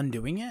had fun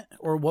doing it?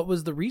 Or what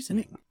was the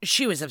reasoning?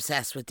 She was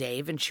obsessed with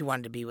Dave and she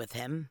wanted to be with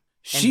him.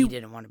 And he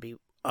didn't want to be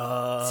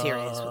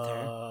serious with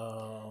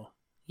her.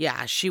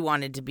 Yeah, she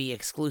wanted to be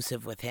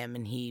exclusive with him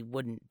and he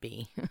wouldn't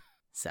be.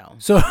 So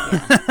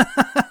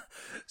yeah.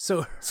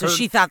 So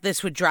she thought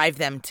this would drive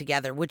them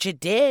together, which it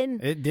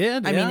did. It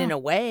did, I mean, in a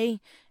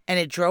way. And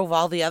it drove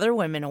all the other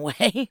women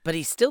away, but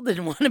he still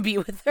didn't want to be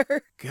with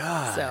her.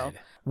 God. So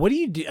what do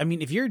you do? I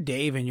mean, if you're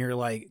Dave and you're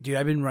like, dude,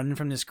 I've been running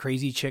from this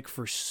crazy chick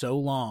for so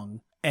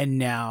long, and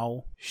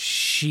now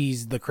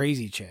she's the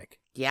crazy chick.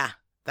 Yeah,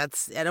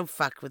 it'll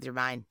fuck with your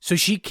mind. So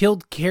she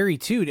killed Cari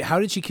too. How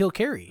did she kill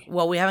Cari?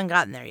 Well, we haven't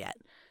gotten there yet.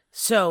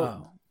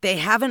 So they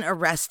haven't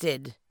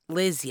arrested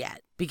Liz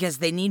yet because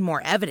they need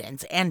more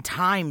evidence and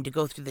time to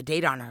go through the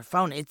data on her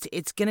phone.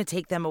 It's going to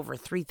take them over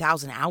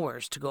 3,000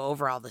 hours to go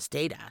over all this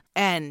data.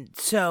 And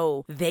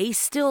so they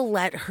still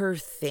let her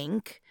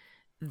think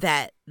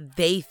that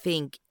they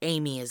think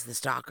Amy is the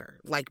stalker.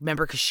 Like,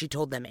 remember, because she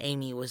told them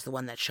Amy was the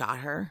one that shot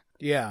her?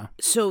 Yeah.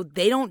 So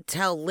they don't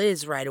tell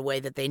Liz right away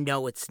that they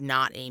know it's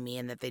not Amy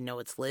and that they know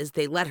it's Liz.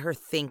 They let her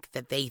think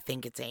that they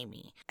think it's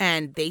Amy.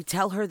 And they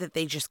tell her that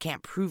they just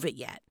can't prove it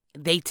yet.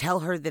 They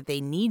tell her that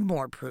they need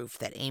more proof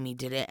that Amy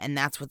did it, and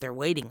that's what they're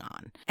waiting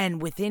on. And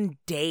within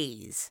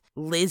days,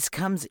 Liz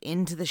comes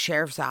into the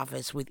sheriff's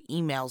office with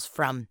emails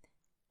from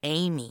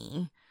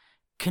Amy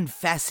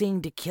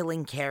confessing to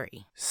killing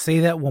Cari. Say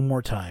that one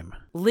more time.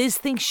 Liz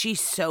thinks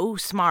she's so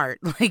smart,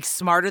 like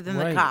smarter than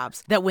the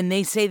cops, that when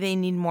they say they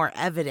need more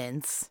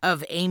evidence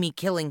of Amy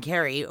killing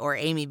Cari or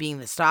Amy being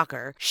the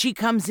stalker, she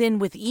comes in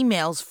with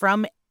emails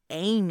from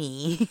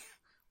Amy,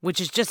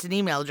 which is just an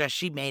email address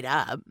she made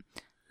up,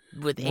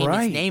 with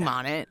Amy's name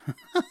on it.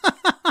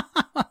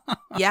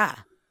 Yeah.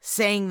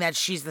 Saying that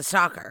she's the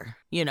stalker,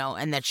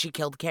 and that she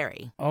killed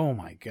Cari. Oh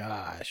my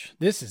gosh.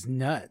 This is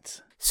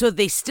nuts. So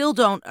they still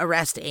don't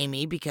arrest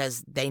Amy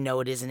because they know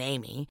it isn't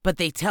Amy, but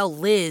they tell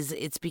Liz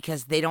it's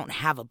because they don't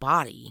have a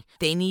body.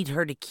 They need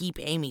her to keep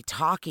Amy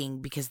talking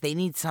because they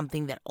need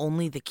something that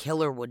only the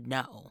killer would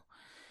know.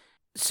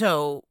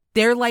 So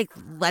they're like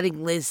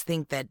letting Liz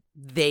think that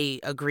they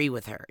agree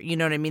with her. You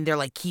know what I mean? They're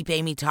like, keep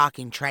Amy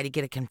talking, try to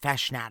get a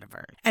confession out of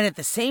her. And at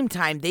the same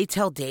time, they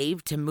tell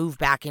Dave to move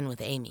back in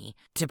with Amy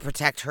to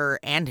protect her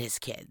and his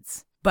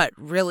kids. But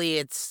really,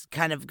 it's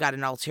kind of got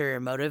an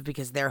ulterior motive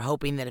because they're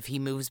hoping that if he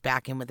moves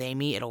back in with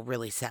Amy, it'll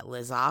really set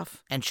Liz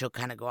off and she'll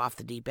kind of go off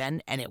the deep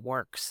end, and it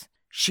works.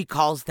 She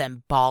calls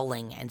them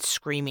bawling and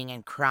screaming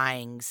and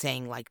crying,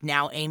 saying, like,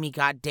 now Amy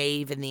got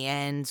Dave in the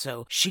end,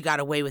 so she got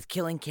away with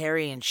killing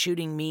Cari and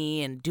shooting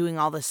me and doing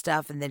all this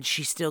stuff, and then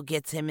she still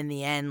gets him in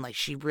the end. Like,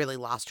 she really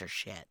lost her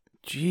shit.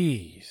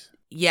 Jeez.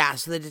 Yeah,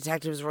 so the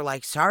detectives were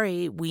like,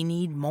 sorry, we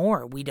need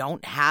more. We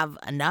don't have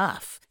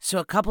enough. So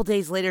a couple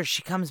days later,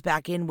 she comes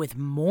back in with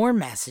more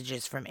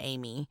messages from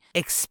Amy,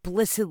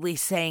 explicitly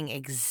saying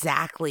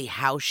exactly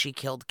how she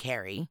killed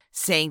Cari,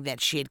 saying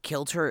that she had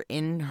killed her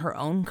in her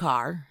own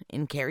car,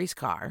 in Cari's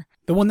car.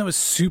 The one that was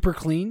super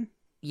clean?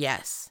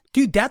 Yes.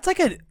 Dude, that's like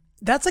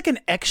an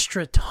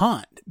extra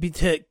taunt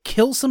to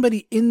kill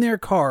somebody in their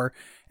car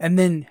and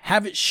then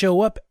have it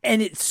show up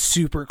and it's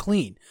super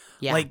clean.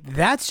 Yeah. Like,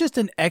 that's just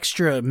an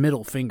extra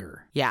middle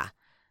finger. Yeah.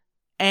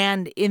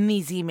 And in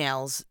these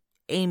emails,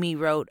 Amy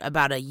wrote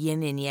about a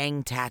yin and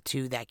yang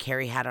tattoo that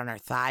Cari had on her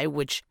thigh,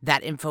 which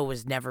that info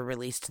was never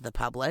released to the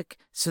public.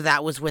 So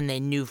that was when they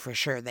knew for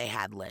sure they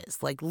had Liz.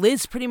 Like,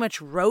 Liz pretty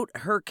much wrote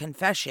her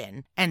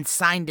confession and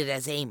signed it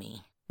as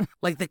Amy.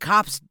 Like, the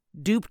cops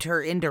duped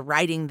her into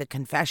writing the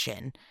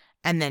confession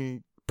and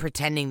then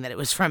pretending that it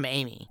was from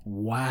Amy.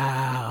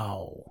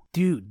 Wow.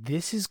 Dude,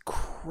 this is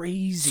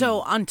crazy. So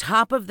on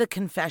top of the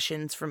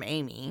confessions from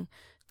Amy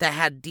that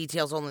had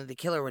details only the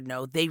killer would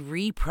know, they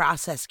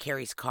reprocessed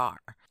Cari's car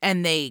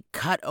and they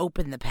cut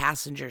open the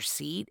passenger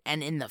seat,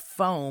 and in the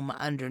foam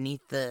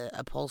underneath the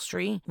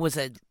upholstery was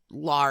a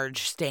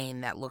large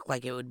stain that looked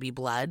like it would be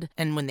blood.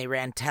 And when they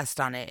ran tests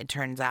on it, it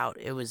turns out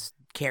it was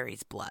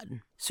Cari's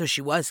blood. So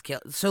she was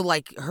killed. So,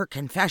 like, her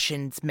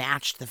confessions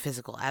matched the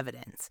physical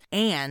evidence.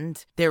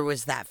 And there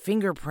was that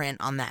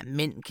fingerprint on that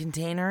mint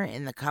container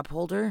in the cup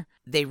holder.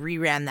 They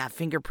reran that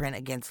fingerprint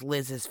against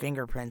Liz's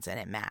fingerprints and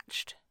it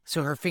matched.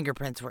 So her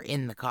fingerprints were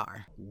in the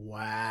car.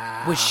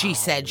 Wow. Which she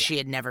said she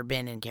had never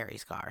been in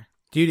Cari's car.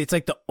 Dude, it's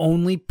like the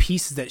only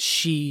pieces that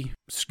she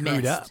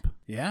screwed up.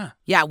 Yeah.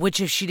 Yeah, which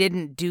if she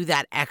didn't do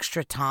that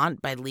extra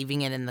taunt by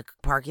leaving it in the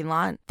parking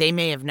lot, they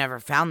may have never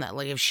found that.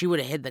 Like, if she would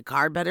have hid the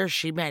car better,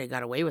 she might have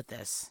got away with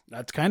this.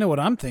 That's kind of what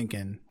I'm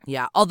thinking.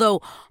 Yeah,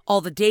 although all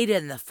the data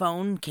in the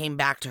phone came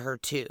back to her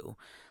too.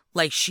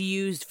 Like, she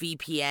used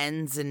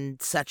VPNs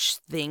and such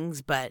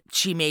things, but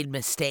she made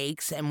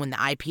mistakes. And when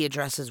the IP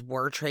addresses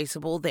were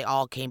traceable, they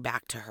all came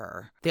back to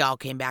her. They all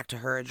came back to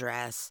her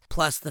address,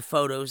 plus the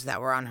photos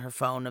that were on her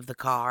phone of the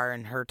car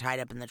and her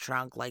tied up in the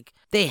trunk. Like,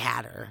 they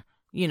had her.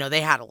 You know,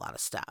 they had a lot of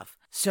stuff.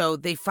 So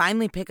they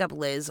finally pick up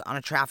Liz on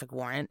a traffic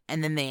warrant,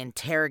 and then they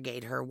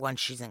interrogate her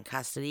once she's in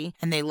custody.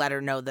 And they let her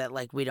know that,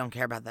 like, we don't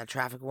care about that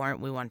traffic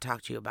warrant. We want to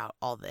talk to you about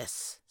all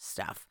this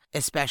stuff.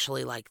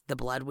 especially like the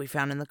blood we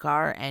found in the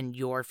car and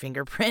your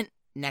fingerprint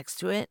next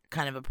to it,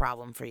 kind of a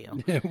problem for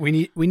you. we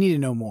need to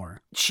know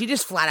more. She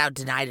just flat out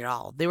denied it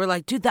all. They were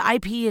like, dude, the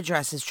IP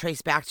address is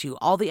traced back to you.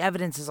 All the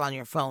evidence is on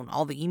your phone.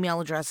 All the email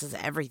addresses,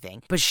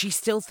 everything. But she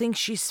still thinks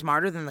she's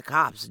smarter than the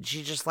cops. And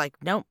she's just like,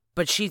 nope.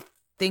 But she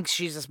thinks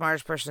she's the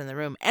smartest person in the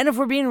room. And if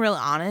we're being real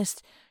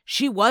honest,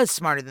 she was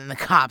smarter than the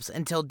cops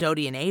until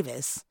Dodie and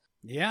Avis.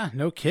 Yeah,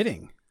 no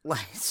kidding.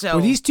 So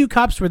were these two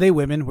cops, were they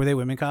women? Were they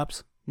women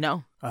cops?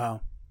 No.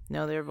 Oh.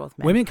 No, they were both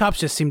men. Women cops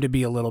just seem to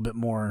be a little bit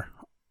more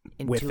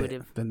intuitive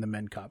with it than the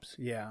men cops.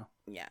 Yeah.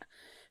 Yeah.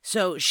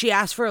 So she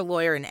asked for a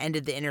lawyer and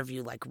ended the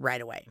interview like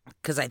right away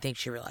because I think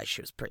she realized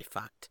she was pretty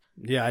fucked.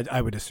 Yeah,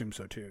 I would assume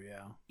so too,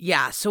 yeah.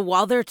 Yeah, so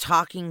while they're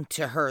talking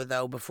to her,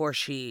 though, before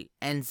she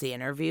ends the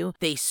interview,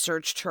 they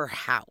searched her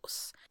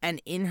house.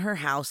 And in her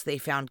house, they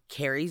found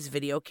Cari's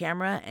video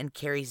camera and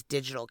Cari's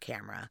digital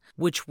camera,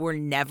 which were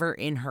never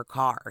in her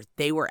car.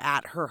 They were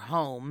at her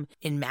home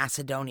in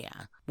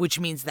Macedonia, which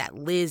means that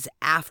Liz,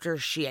 after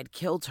she had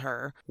killed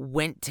her,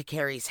 went to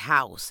Cari's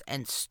house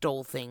and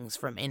stole things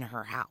from in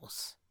her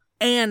house.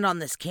 And on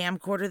this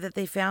camcorder that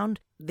they found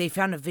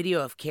a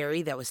video of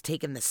Cari that was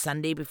taken the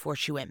Sunday before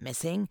she went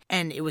missing.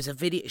 And it was a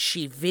video,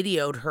 she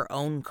videoed her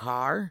own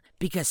car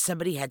because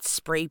somebody had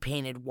spray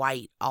painted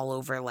white all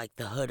over like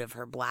the hood of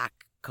her black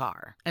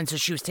car. And so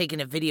she was taking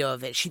a video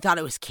of it. She thought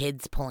it was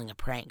kids pulling a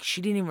prank. She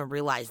didn't even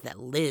realize that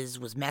Liz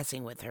was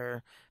messing with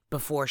her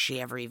before she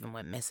ever even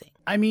went missing.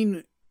 I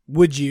mean,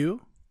 would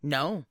you?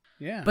 No.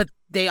 Yeah. But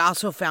they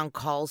also found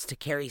calls to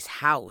Cari's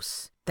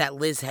house that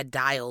Liz had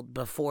dialed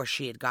before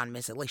she had gone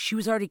missing. Like, she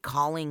was already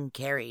calling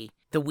Cari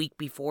the week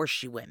before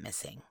she went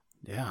missing.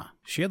 Yeah.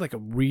 She had like a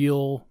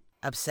real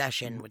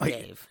obsession with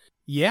Dave.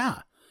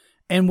 Yeah.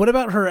 And what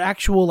about her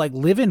actual like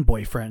live-in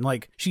boyfriend?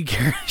 Like, she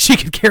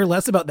could care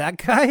less about that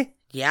guy?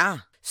 Yeah.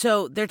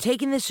 So they're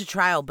taking this to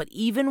trial, but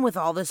even with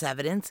all this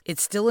evidence,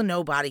 it's still a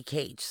no-body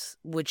case,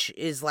 which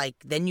is like,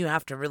 then you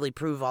have to really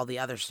prove all the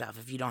other stuff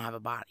if you don't have a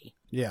body.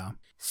 Yeah.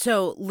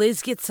 So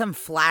Liz gets some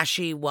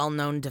flashy,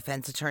 well-known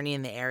defense attorney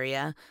in the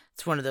area.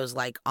 It's one of those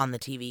like on the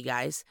TV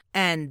guys.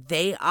 And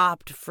they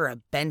opt for a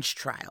bench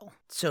trial.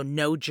 So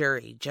no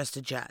jury, just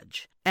a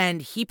judge.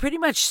 And he pretty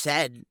much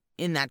said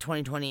in that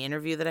 2020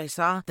 interview that I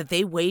saw that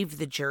they waived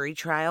the jury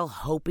trial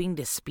hoping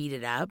to speed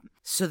it up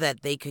so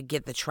that they could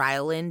get the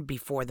trial in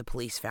before the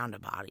police found a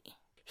body.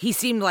 He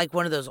seemed like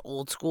one of those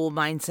old school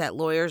mindset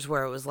lawyers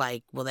where it was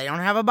like, well, they don't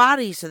have a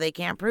body, so they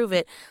can't prove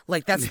it.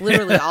 Like, that's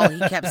literally all he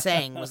kept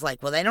saying was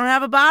like, well, they don't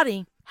have a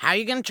body. How are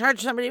you going to charge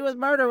somebody with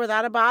murder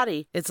without a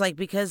body? It's like,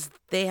 because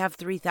they have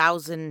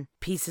 3,000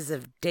 pieces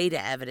of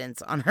data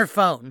evidence on her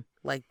phone.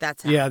 Like,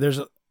 that's how. Yeah,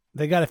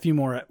 they got a few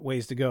more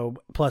ways to go,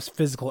 plus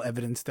physical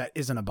evidence that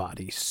isn't a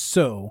body.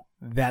 So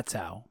that's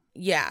how.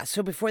 Yeah,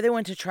 so before they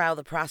went to trial,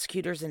 the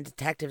prosecutors and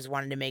detectives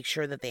wanted to make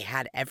sure that they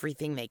had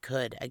everything they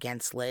could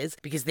against Liz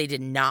because they did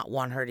not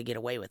want her to get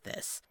away with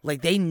this.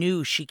 Like, they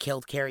knew she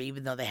killed Cari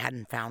even though they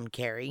hadn't found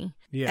Cari.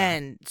 Yeah.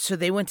 And so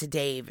they went to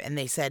Dave and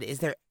they said, is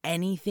there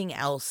anything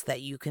else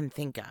that you can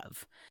think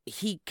of?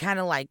 He kind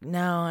of like,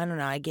 no, I don't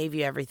know. I gave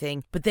you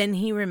everything. But then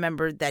he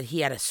remembered that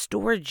he had a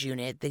storage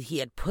unit that he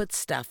had put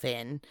stuff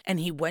in. And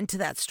he went to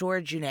that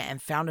storage unit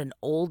and found an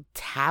old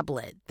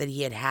tablet that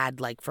he had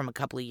like from a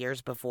couple of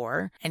years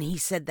before. And he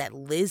said that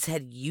Liz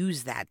had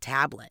used that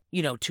tablet,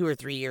 2 or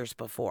 3 years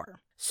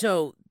before.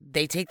 So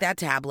they take that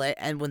tablet,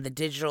 and when the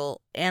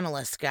digital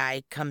analyst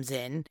guy comes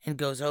in and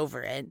goes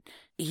over it,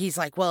 he's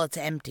like, well, it's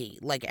empty.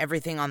 Like,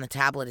 everything on the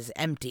tablet is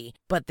empty,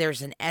 but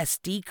there's an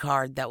SD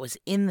card that was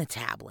in the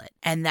tablet,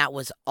 and that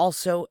was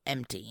also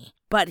empty.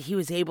 But he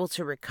was able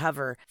to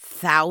recover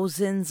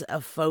thousands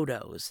of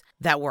photos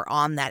that were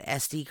on that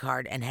SD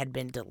card and had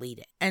been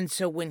deleted. And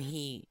so when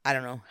he, I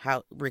don't know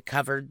how,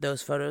 recovered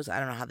those photos,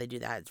 I don't know how they do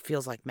that. It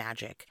feels like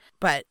magic.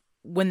 But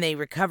when they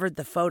recovered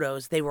the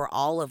photos, they were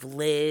all of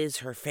Liz,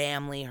 her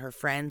family, her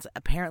friends.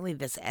 Apparently,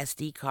 this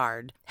SD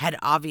card had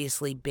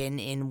obviously been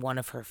in one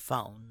of her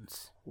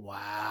phones.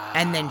 Wow.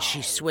 And then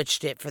she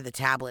switched it for the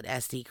tablet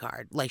SD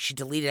card. Like, she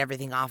deleted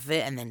everything off of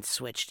it and then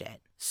switched it.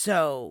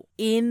 So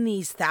in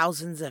these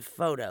thousands of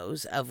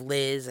photos of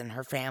Liz and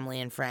her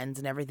family and friends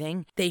and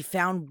everything, they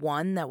found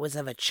one that was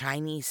of a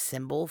Chinese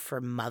symbol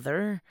for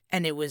mother,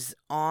 and it was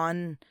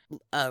on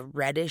a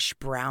reddish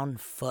brown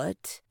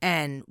foot.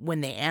 And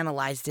when they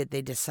analyzed it,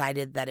 they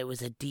decided that it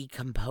was a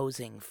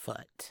decomposing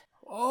foot.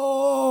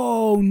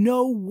 Oh,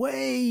 no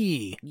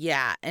way.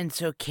 Yeah, and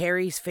so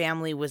Cari's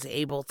family was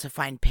able to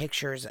find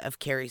pictures of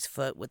Cari's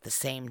foot with the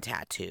same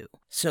tattoo.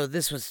 So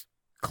this was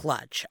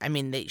clutch. I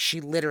mean, she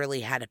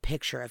literally had a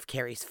picture of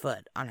Cari's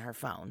foot on her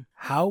phone.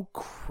 How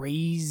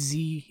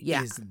crazy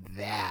is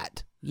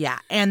that? Yeah,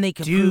 and they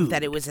could prove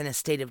that it was in a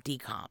state of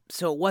decomp.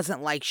 So it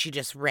wasn't like she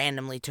just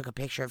randomly took a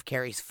picture of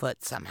Cari's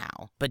foot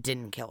somehow, but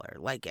didn't kill her.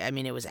 Like, I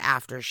mean, it was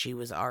after she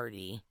was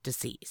already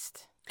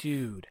deceased.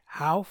 Dude,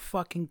 how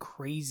fucking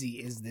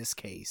crazy is this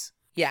case?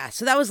 Yeah,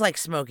 so that was like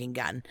smoking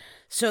gun.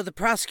 So the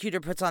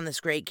prosecutor puts on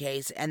this great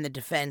case, and the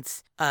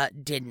defense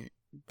didn't.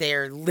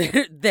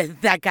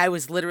 That guy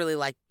was literally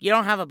like, you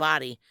don't have a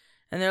body.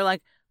 And they're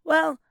like,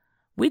 well,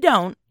 We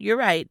don't. You're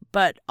right.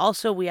 But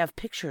also we have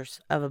pictures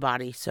of a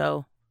body.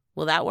 So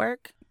will that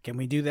work? Can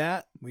we do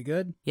that? We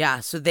good? Yeah,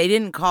 so they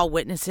didn't call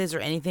witnesses or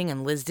anything,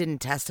 and Liz didn't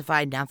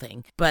testify,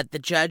 nothing. But the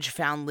judge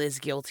found Liz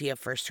guilty of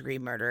first-degree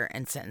murder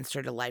and sentenced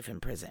her to life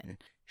in prison.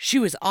 She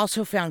was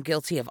also found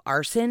guilty of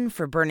arson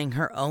for burning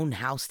her own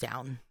house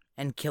down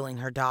and killing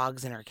her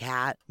dogs and her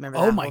cat. Remember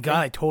that? Oh my God,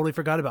 I totally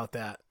forgot about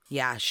that.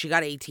 Yeah, she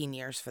got 18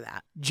 years for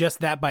that. Just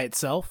that by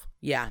itself?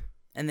 Yeah,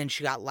 and then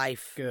she got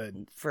life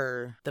Good.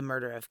 for the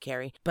murder of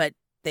Cari. But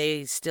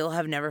they still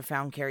have never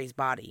found Cari's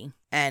body.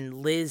 And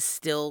Liz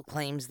still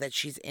claims that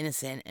she's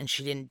innocent and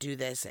she didn't do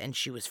this and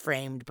she was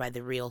framed by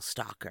the real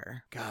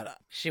stalker. God.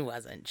 She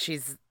wasn't.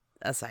 She's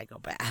a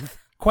psychopath.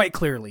 Quite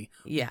clearly.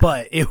 Yeah.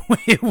 But it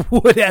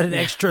would add an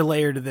extra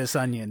layer to this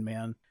onion,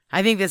 man.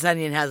 I think this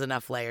onion has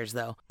enough layers,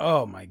 though.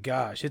 Oh my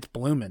gosh, it's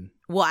blooming.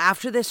 Well,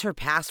 after this, her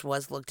past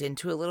was looked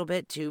into a little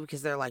bit, too,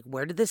 because they're like,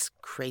 where did this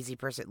crazy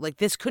person... Like,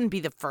 this couldn't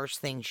be the first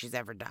thing she's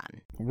ever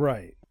done.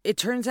 Right. It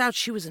turns out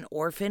she was an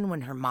orphan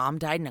when her mom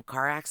died in a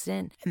car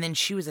accident, and then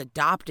she was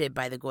adopted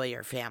by the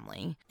Goyer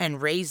family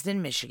and raised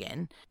in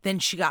Michigan. Then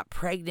she got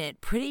pregnant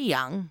pretty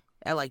young,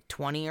 at like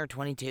 20 or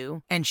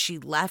 22, and she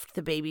left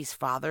the baby's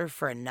father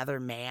for another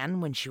man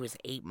when she was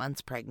 8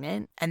 months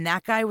pregnant. And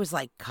that guy was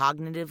like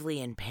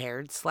cognitively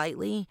impaired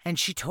slightly, and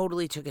she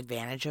totally took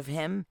advantage of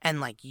him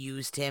and like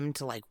used him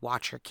to like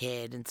watch her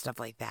kid and stuff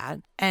like that.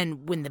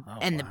 And when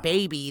the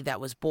baby that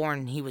was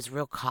born, he was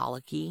real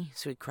colicky,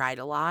 so he cried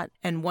a lot.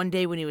 And one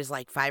day when he was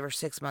like 5 or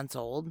 6 months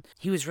old,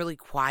 he was really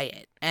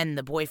quiet. And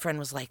the boyfriend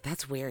was like,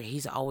 that's weird.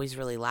 He's always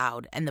really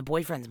loud. And the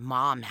boyfriend's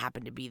mom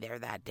happened to be there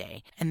that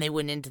day. And they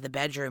went into the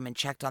bedroom and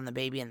checked on the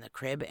baby in the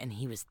crib, and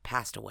he was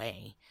passed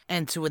away.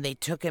 And so when they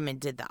took him and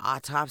did the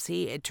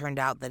autopsy, it turned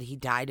out that he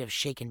died of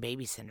shaken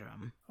baby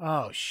syndrome.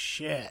 Oh,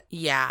 shit.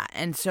 Yeah.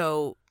 And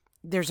so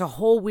there's a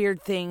whole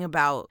weird thing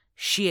about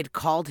she had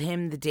called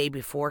him the day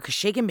before, because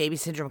shaken baby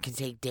syndrome can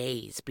take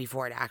days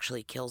before it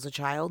actually kills a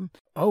child.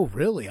 Oh,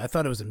 really? I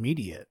thought it was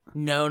immediate.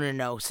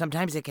 No.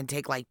 Sometimes it can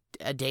take like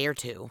a day or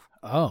two.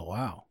 Oh,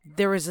 wow.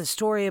 There was a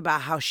story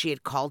about how she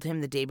had called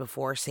him the day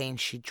before saying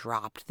she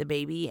dropped the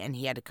baby and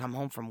he had to come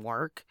home from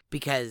work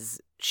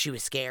because she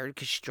was scared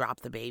because she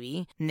dropped the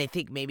baby. And they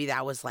think maybe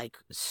that was like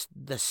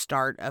the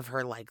start of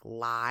her like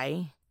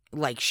lie.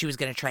 Like she was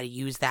going to try to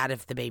use that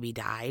if the baby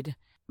died.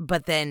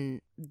 But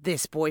then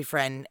this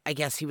boyfriend, I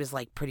guess he was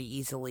like pretty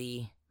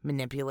easily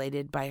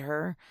manipulated by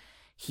her.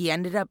 He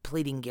ended up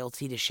pleading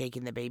guilty to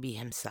shaking the baby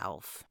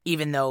himself,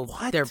 even though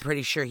they're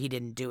pretty sure he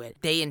didn't do it.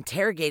 They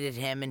interrogated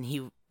him and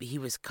he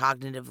was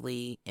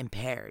cognitively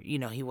impaired. You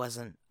know, he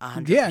wasn't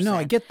 100%. Yeah, no,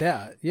 I get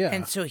that. Yeah.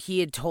 And so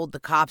he had told the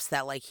cops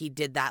that like he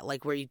did that,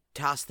 like where you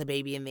toss the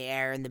baby in the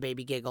air and the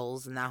baby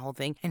giggles and that whole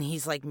thing. And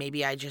he's like,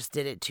 maybe I just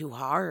did it too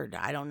hard.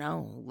 I don't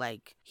know.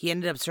 Like he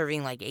ended up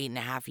serving like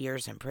 8.5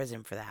 years in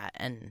prison for that.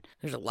 And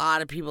there's a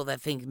lot of people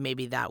that think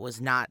maybe that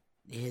was not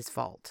his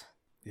fault.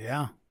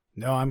 Yeah.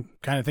 No, I'm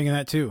kind of thinking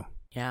that too.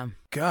 Yeah.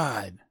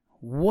 God,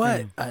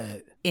 what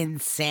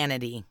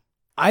insanity.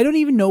 I don't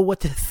even know what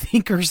to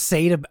think or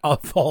say of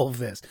all of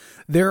this.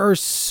 There are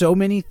so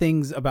many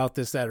things about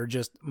this that are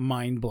just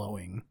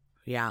mind-blowing.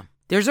 Yeah.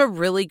 There's a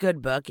really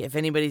good book if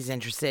anybody's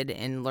interested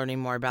in learning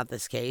more about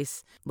this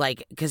case.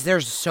 Like, because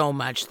there's so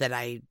much that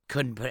I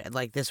couldn't put,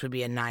 like this would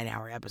be a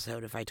 9-hour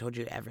episode if I told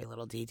you every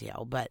little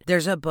detail. But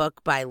there's a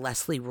book by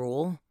Leslie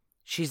Rule.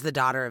 She's the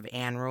daughter of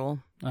Anne Rule,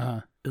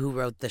 who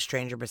wrote The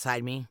Stranger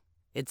Beside Me.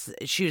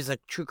 She was a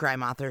true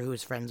crime author who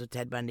was friends with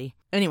Ted Bundy.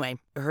 Anyway,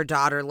 her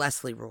daughter,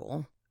 Leslie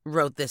Rule,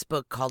 wrote this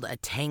book called A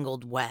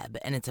Tangled Web,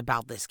 and it's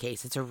about this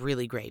case. It's a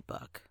really great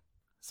book.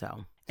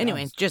 So,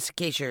 anyway, just in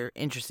case you're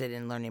interested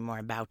in learning more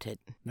about it.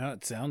 No,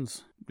 it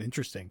sounds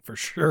interesting for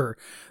sure.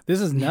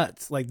 This is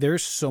nuts. Like,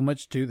 there's so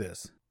much to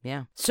this.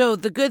 Yeah. So,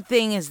 the good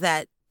thing is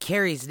that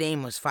Cari's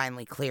name was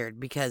finally cleared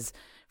because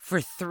for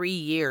 3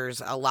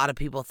 years, a lot of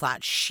people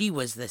thought she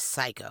was this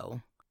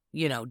psycho,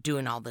 you know,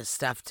 doing all this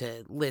stuff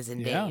to Liz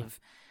and Dave.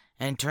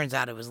 And it turns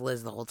out it was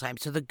Liz the whole time.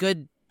 So the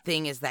good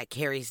thing is that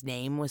Cari's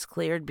name was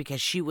cleared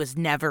because she was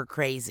never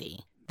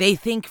crazy. They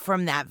think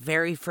from that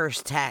very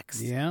first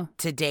text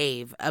to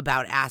Dave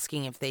about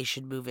asking if they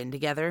should move in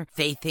together,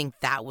 they think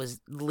that was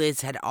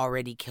Liz had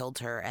already killed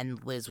her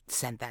and Liz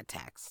sent that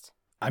text.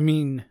 I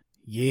mean,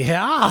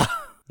 yeah.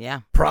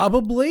 Yeah.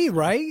 Probably,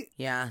 right?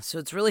 Yeah. So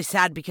it's really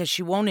sad because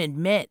she won't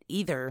admit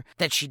either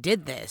that she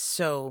did this.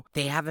 So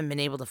they haven't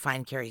been able to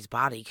find Cari's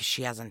body because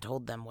she hasn't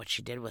told them what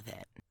she did with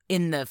it.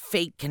 In the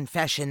fake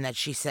confession that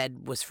she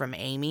said was from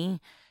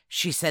Amy,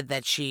 she said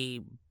that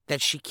she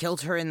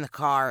killed her in the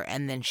car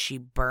and then she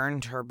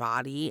burned her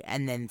body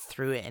and then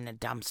threw it in a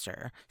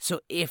dumpster.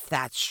 So if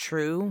that's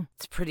true,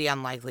 it's pretty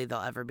unlikely they'll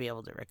ever be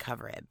able to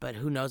recover it. But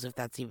who knows if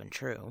that's even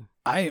true.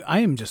 I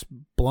am just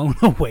blown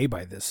away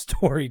by this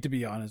story, to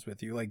be honest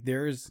with you. Like,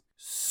 there's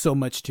so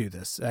much to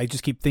this. I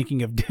just keep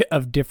thinking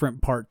of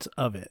different parts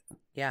of it.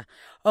 Yeah.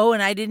 Oh,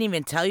 and I didn't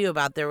even tell you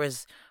about, there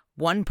was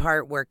one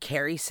part where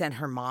Cari sent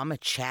her mom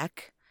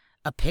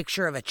a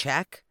picture of a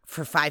check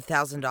for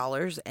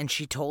 $5,000, and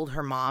she told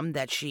her mom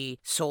that she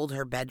sold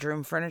her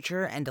bedroom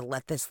furniture and to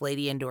let this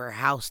lady into her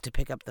house to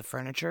pick up the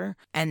furniture.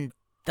 And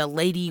the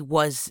lady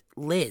was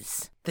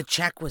Liz. The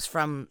check was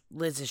from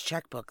Liz's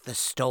checkbook, the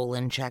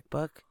stolen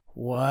checkbook.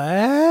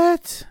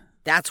 What?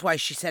 That's why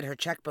she said her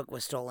checkbook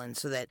was stolen,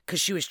 so that because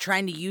she was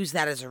trying to use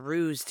that as a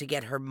ruse to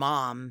get her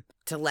mom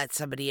to let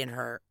somebody in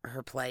her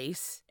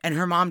place. And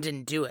her mom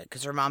didn't do it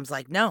because her mom's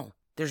like, no,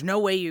 there's no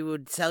way you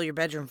would sell your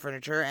bedroom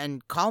furniture,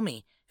 and call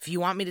me. If you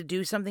want me to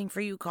do something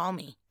for you, call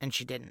me. And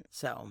she didn't.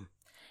 So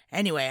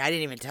anyway, I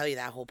didn't even tell you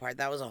that whole part.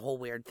 That was a whole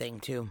weird thing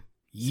too.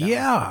 So,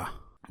 yeah.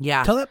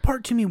 Yeah. Tell that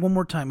part to me one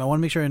more time. I want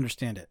to make sure I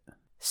understand it.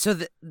 So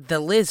the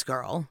Liz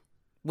girl,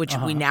 which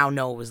we now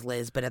know was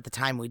Liz, but at the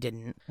time we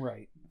didn't.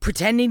 Right.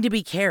 Pretending to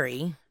be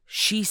Cari,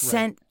 she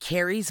sent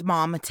Cari's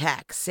mom a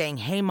text saying,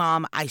 hey,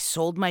 Mom, I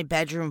sold my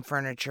bedroom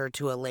furniture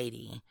to a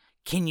lady.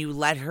 Can you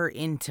let her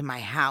into my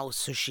house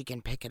so she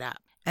can pick it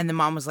up? And the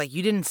mom was like,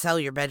 you didn't sell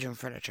your bedroom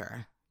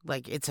furniture.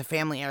 Like, it's a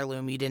family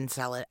heirloom. You didn't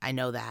sell it. I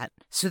know that.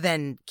 So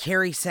then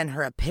Cari sent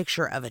her a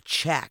picture of a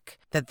check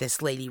that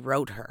this lady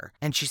wrote her.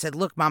 And she said,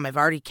 look, Mom, I've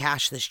already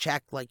cashed this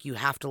check. Like, you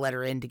have to let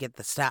her in to get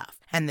the stuff.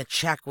 And the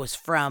check was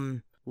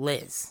from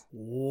Liz.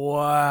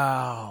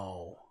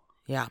 Wow.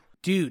 Yeah.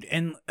 Dude,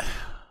 and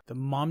the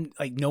mom,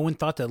 like, no one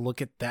thought to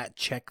look at that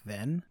check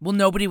then? Well,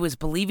 nobody was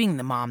believing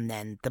the mom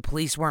then. The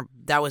police weren't.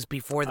 That was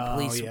before the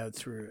police. Oh, yeah,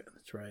 that's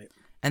right.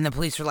 And the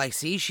police were like,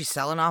 see, she's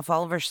selling off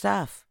all of her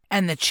stuff.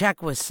 And the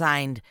check was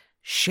signed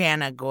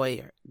Shanna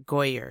Goyer,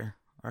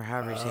 or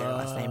however you say her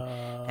last name.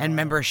 And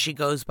remember, she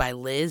goes by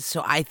Liz.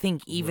 So I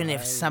think even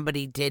if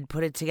somebody did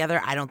put it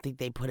together, I don't think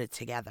they put it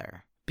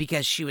together.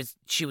 Because she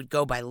would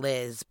go by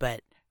Liz,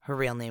 but her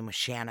real name was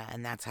Shanna.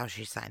 And that's how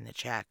she signed the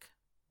check,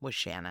 was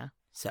Shanna.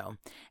 So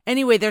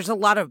anyway, there's a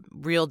lot of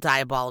real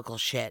diabolical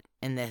shit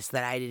in this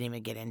that I didn't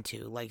even get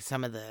into. Like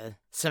some of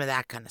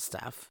that kind of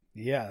stuff.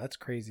 Yeah, that's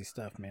crazy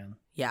stuff, man.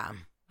 Yeah.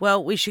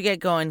 Well, we should get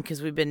going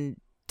because we've been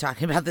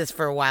talking about this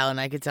for a while,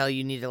 and I could tell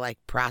you need to like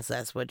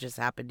process what just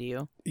happened to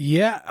you.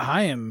 Yeah,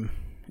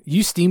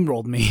 you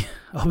steamrolled me.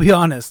 I'll be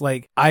honest.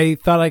 Like, I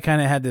thought I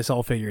kind of had this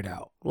all figured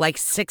out. Like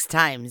 6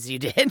 times you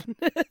did.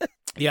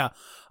 Yeah.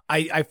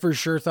 I for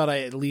sure thought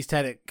I at least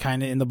had it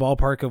kind of in the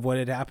ballpark of what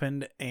had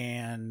happened,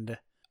 and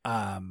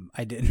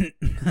I didn't.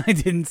 I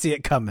didn't see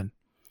it coming.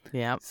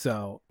 Yeah.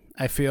 So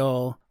I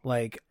feel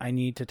like I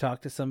need to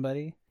talk to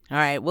somebody. All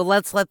right. Well,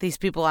 let's let these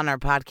people on our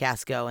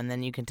podcast go, and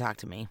then you can talk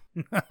to me.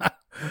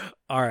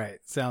 All right.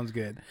 Sounds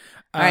good.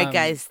 All right,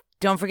 guys.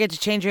 Don't forget to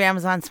change your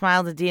Amazon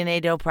Smile to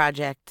DNA Dough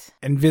Project.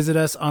 And visit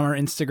us on our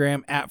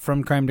Instagram at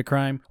From Crime to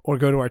Crime, or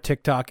go to our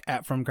TikTok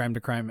at From Crime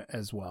to Crime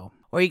as well.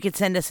 Or you could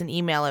send us an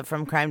email at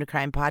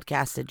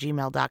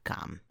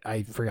fromcrimetocrimepodcast@gmail.com.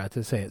 I forgot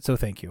to say it, so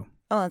thank you.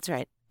 Oh, that's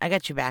right. I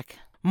got you back.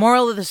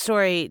 Moral of the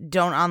story,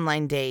 don't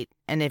online date.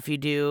 And if you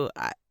do,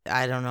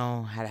 I don't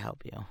know how to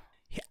help you.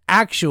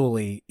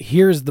 Actually,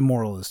 here's the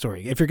moral of the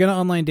story. If you're going to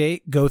online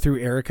date, go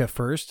through Erica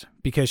first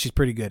because she's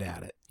pretty good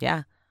at it.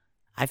 Yeah.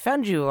 I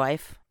found you a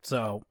wife.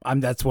 So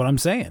that's what I'm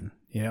saying.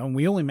 You know,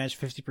 we only matched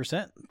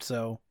 50%.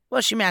 So.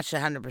 Well, she matched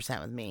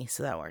 100% with me,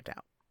 so that worked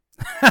out.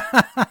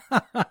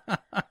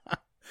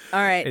 All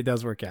right. It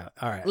does work out.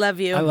 All right. Love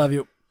you. I love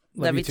you.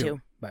 Love you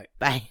too. Bye.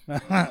 Bye.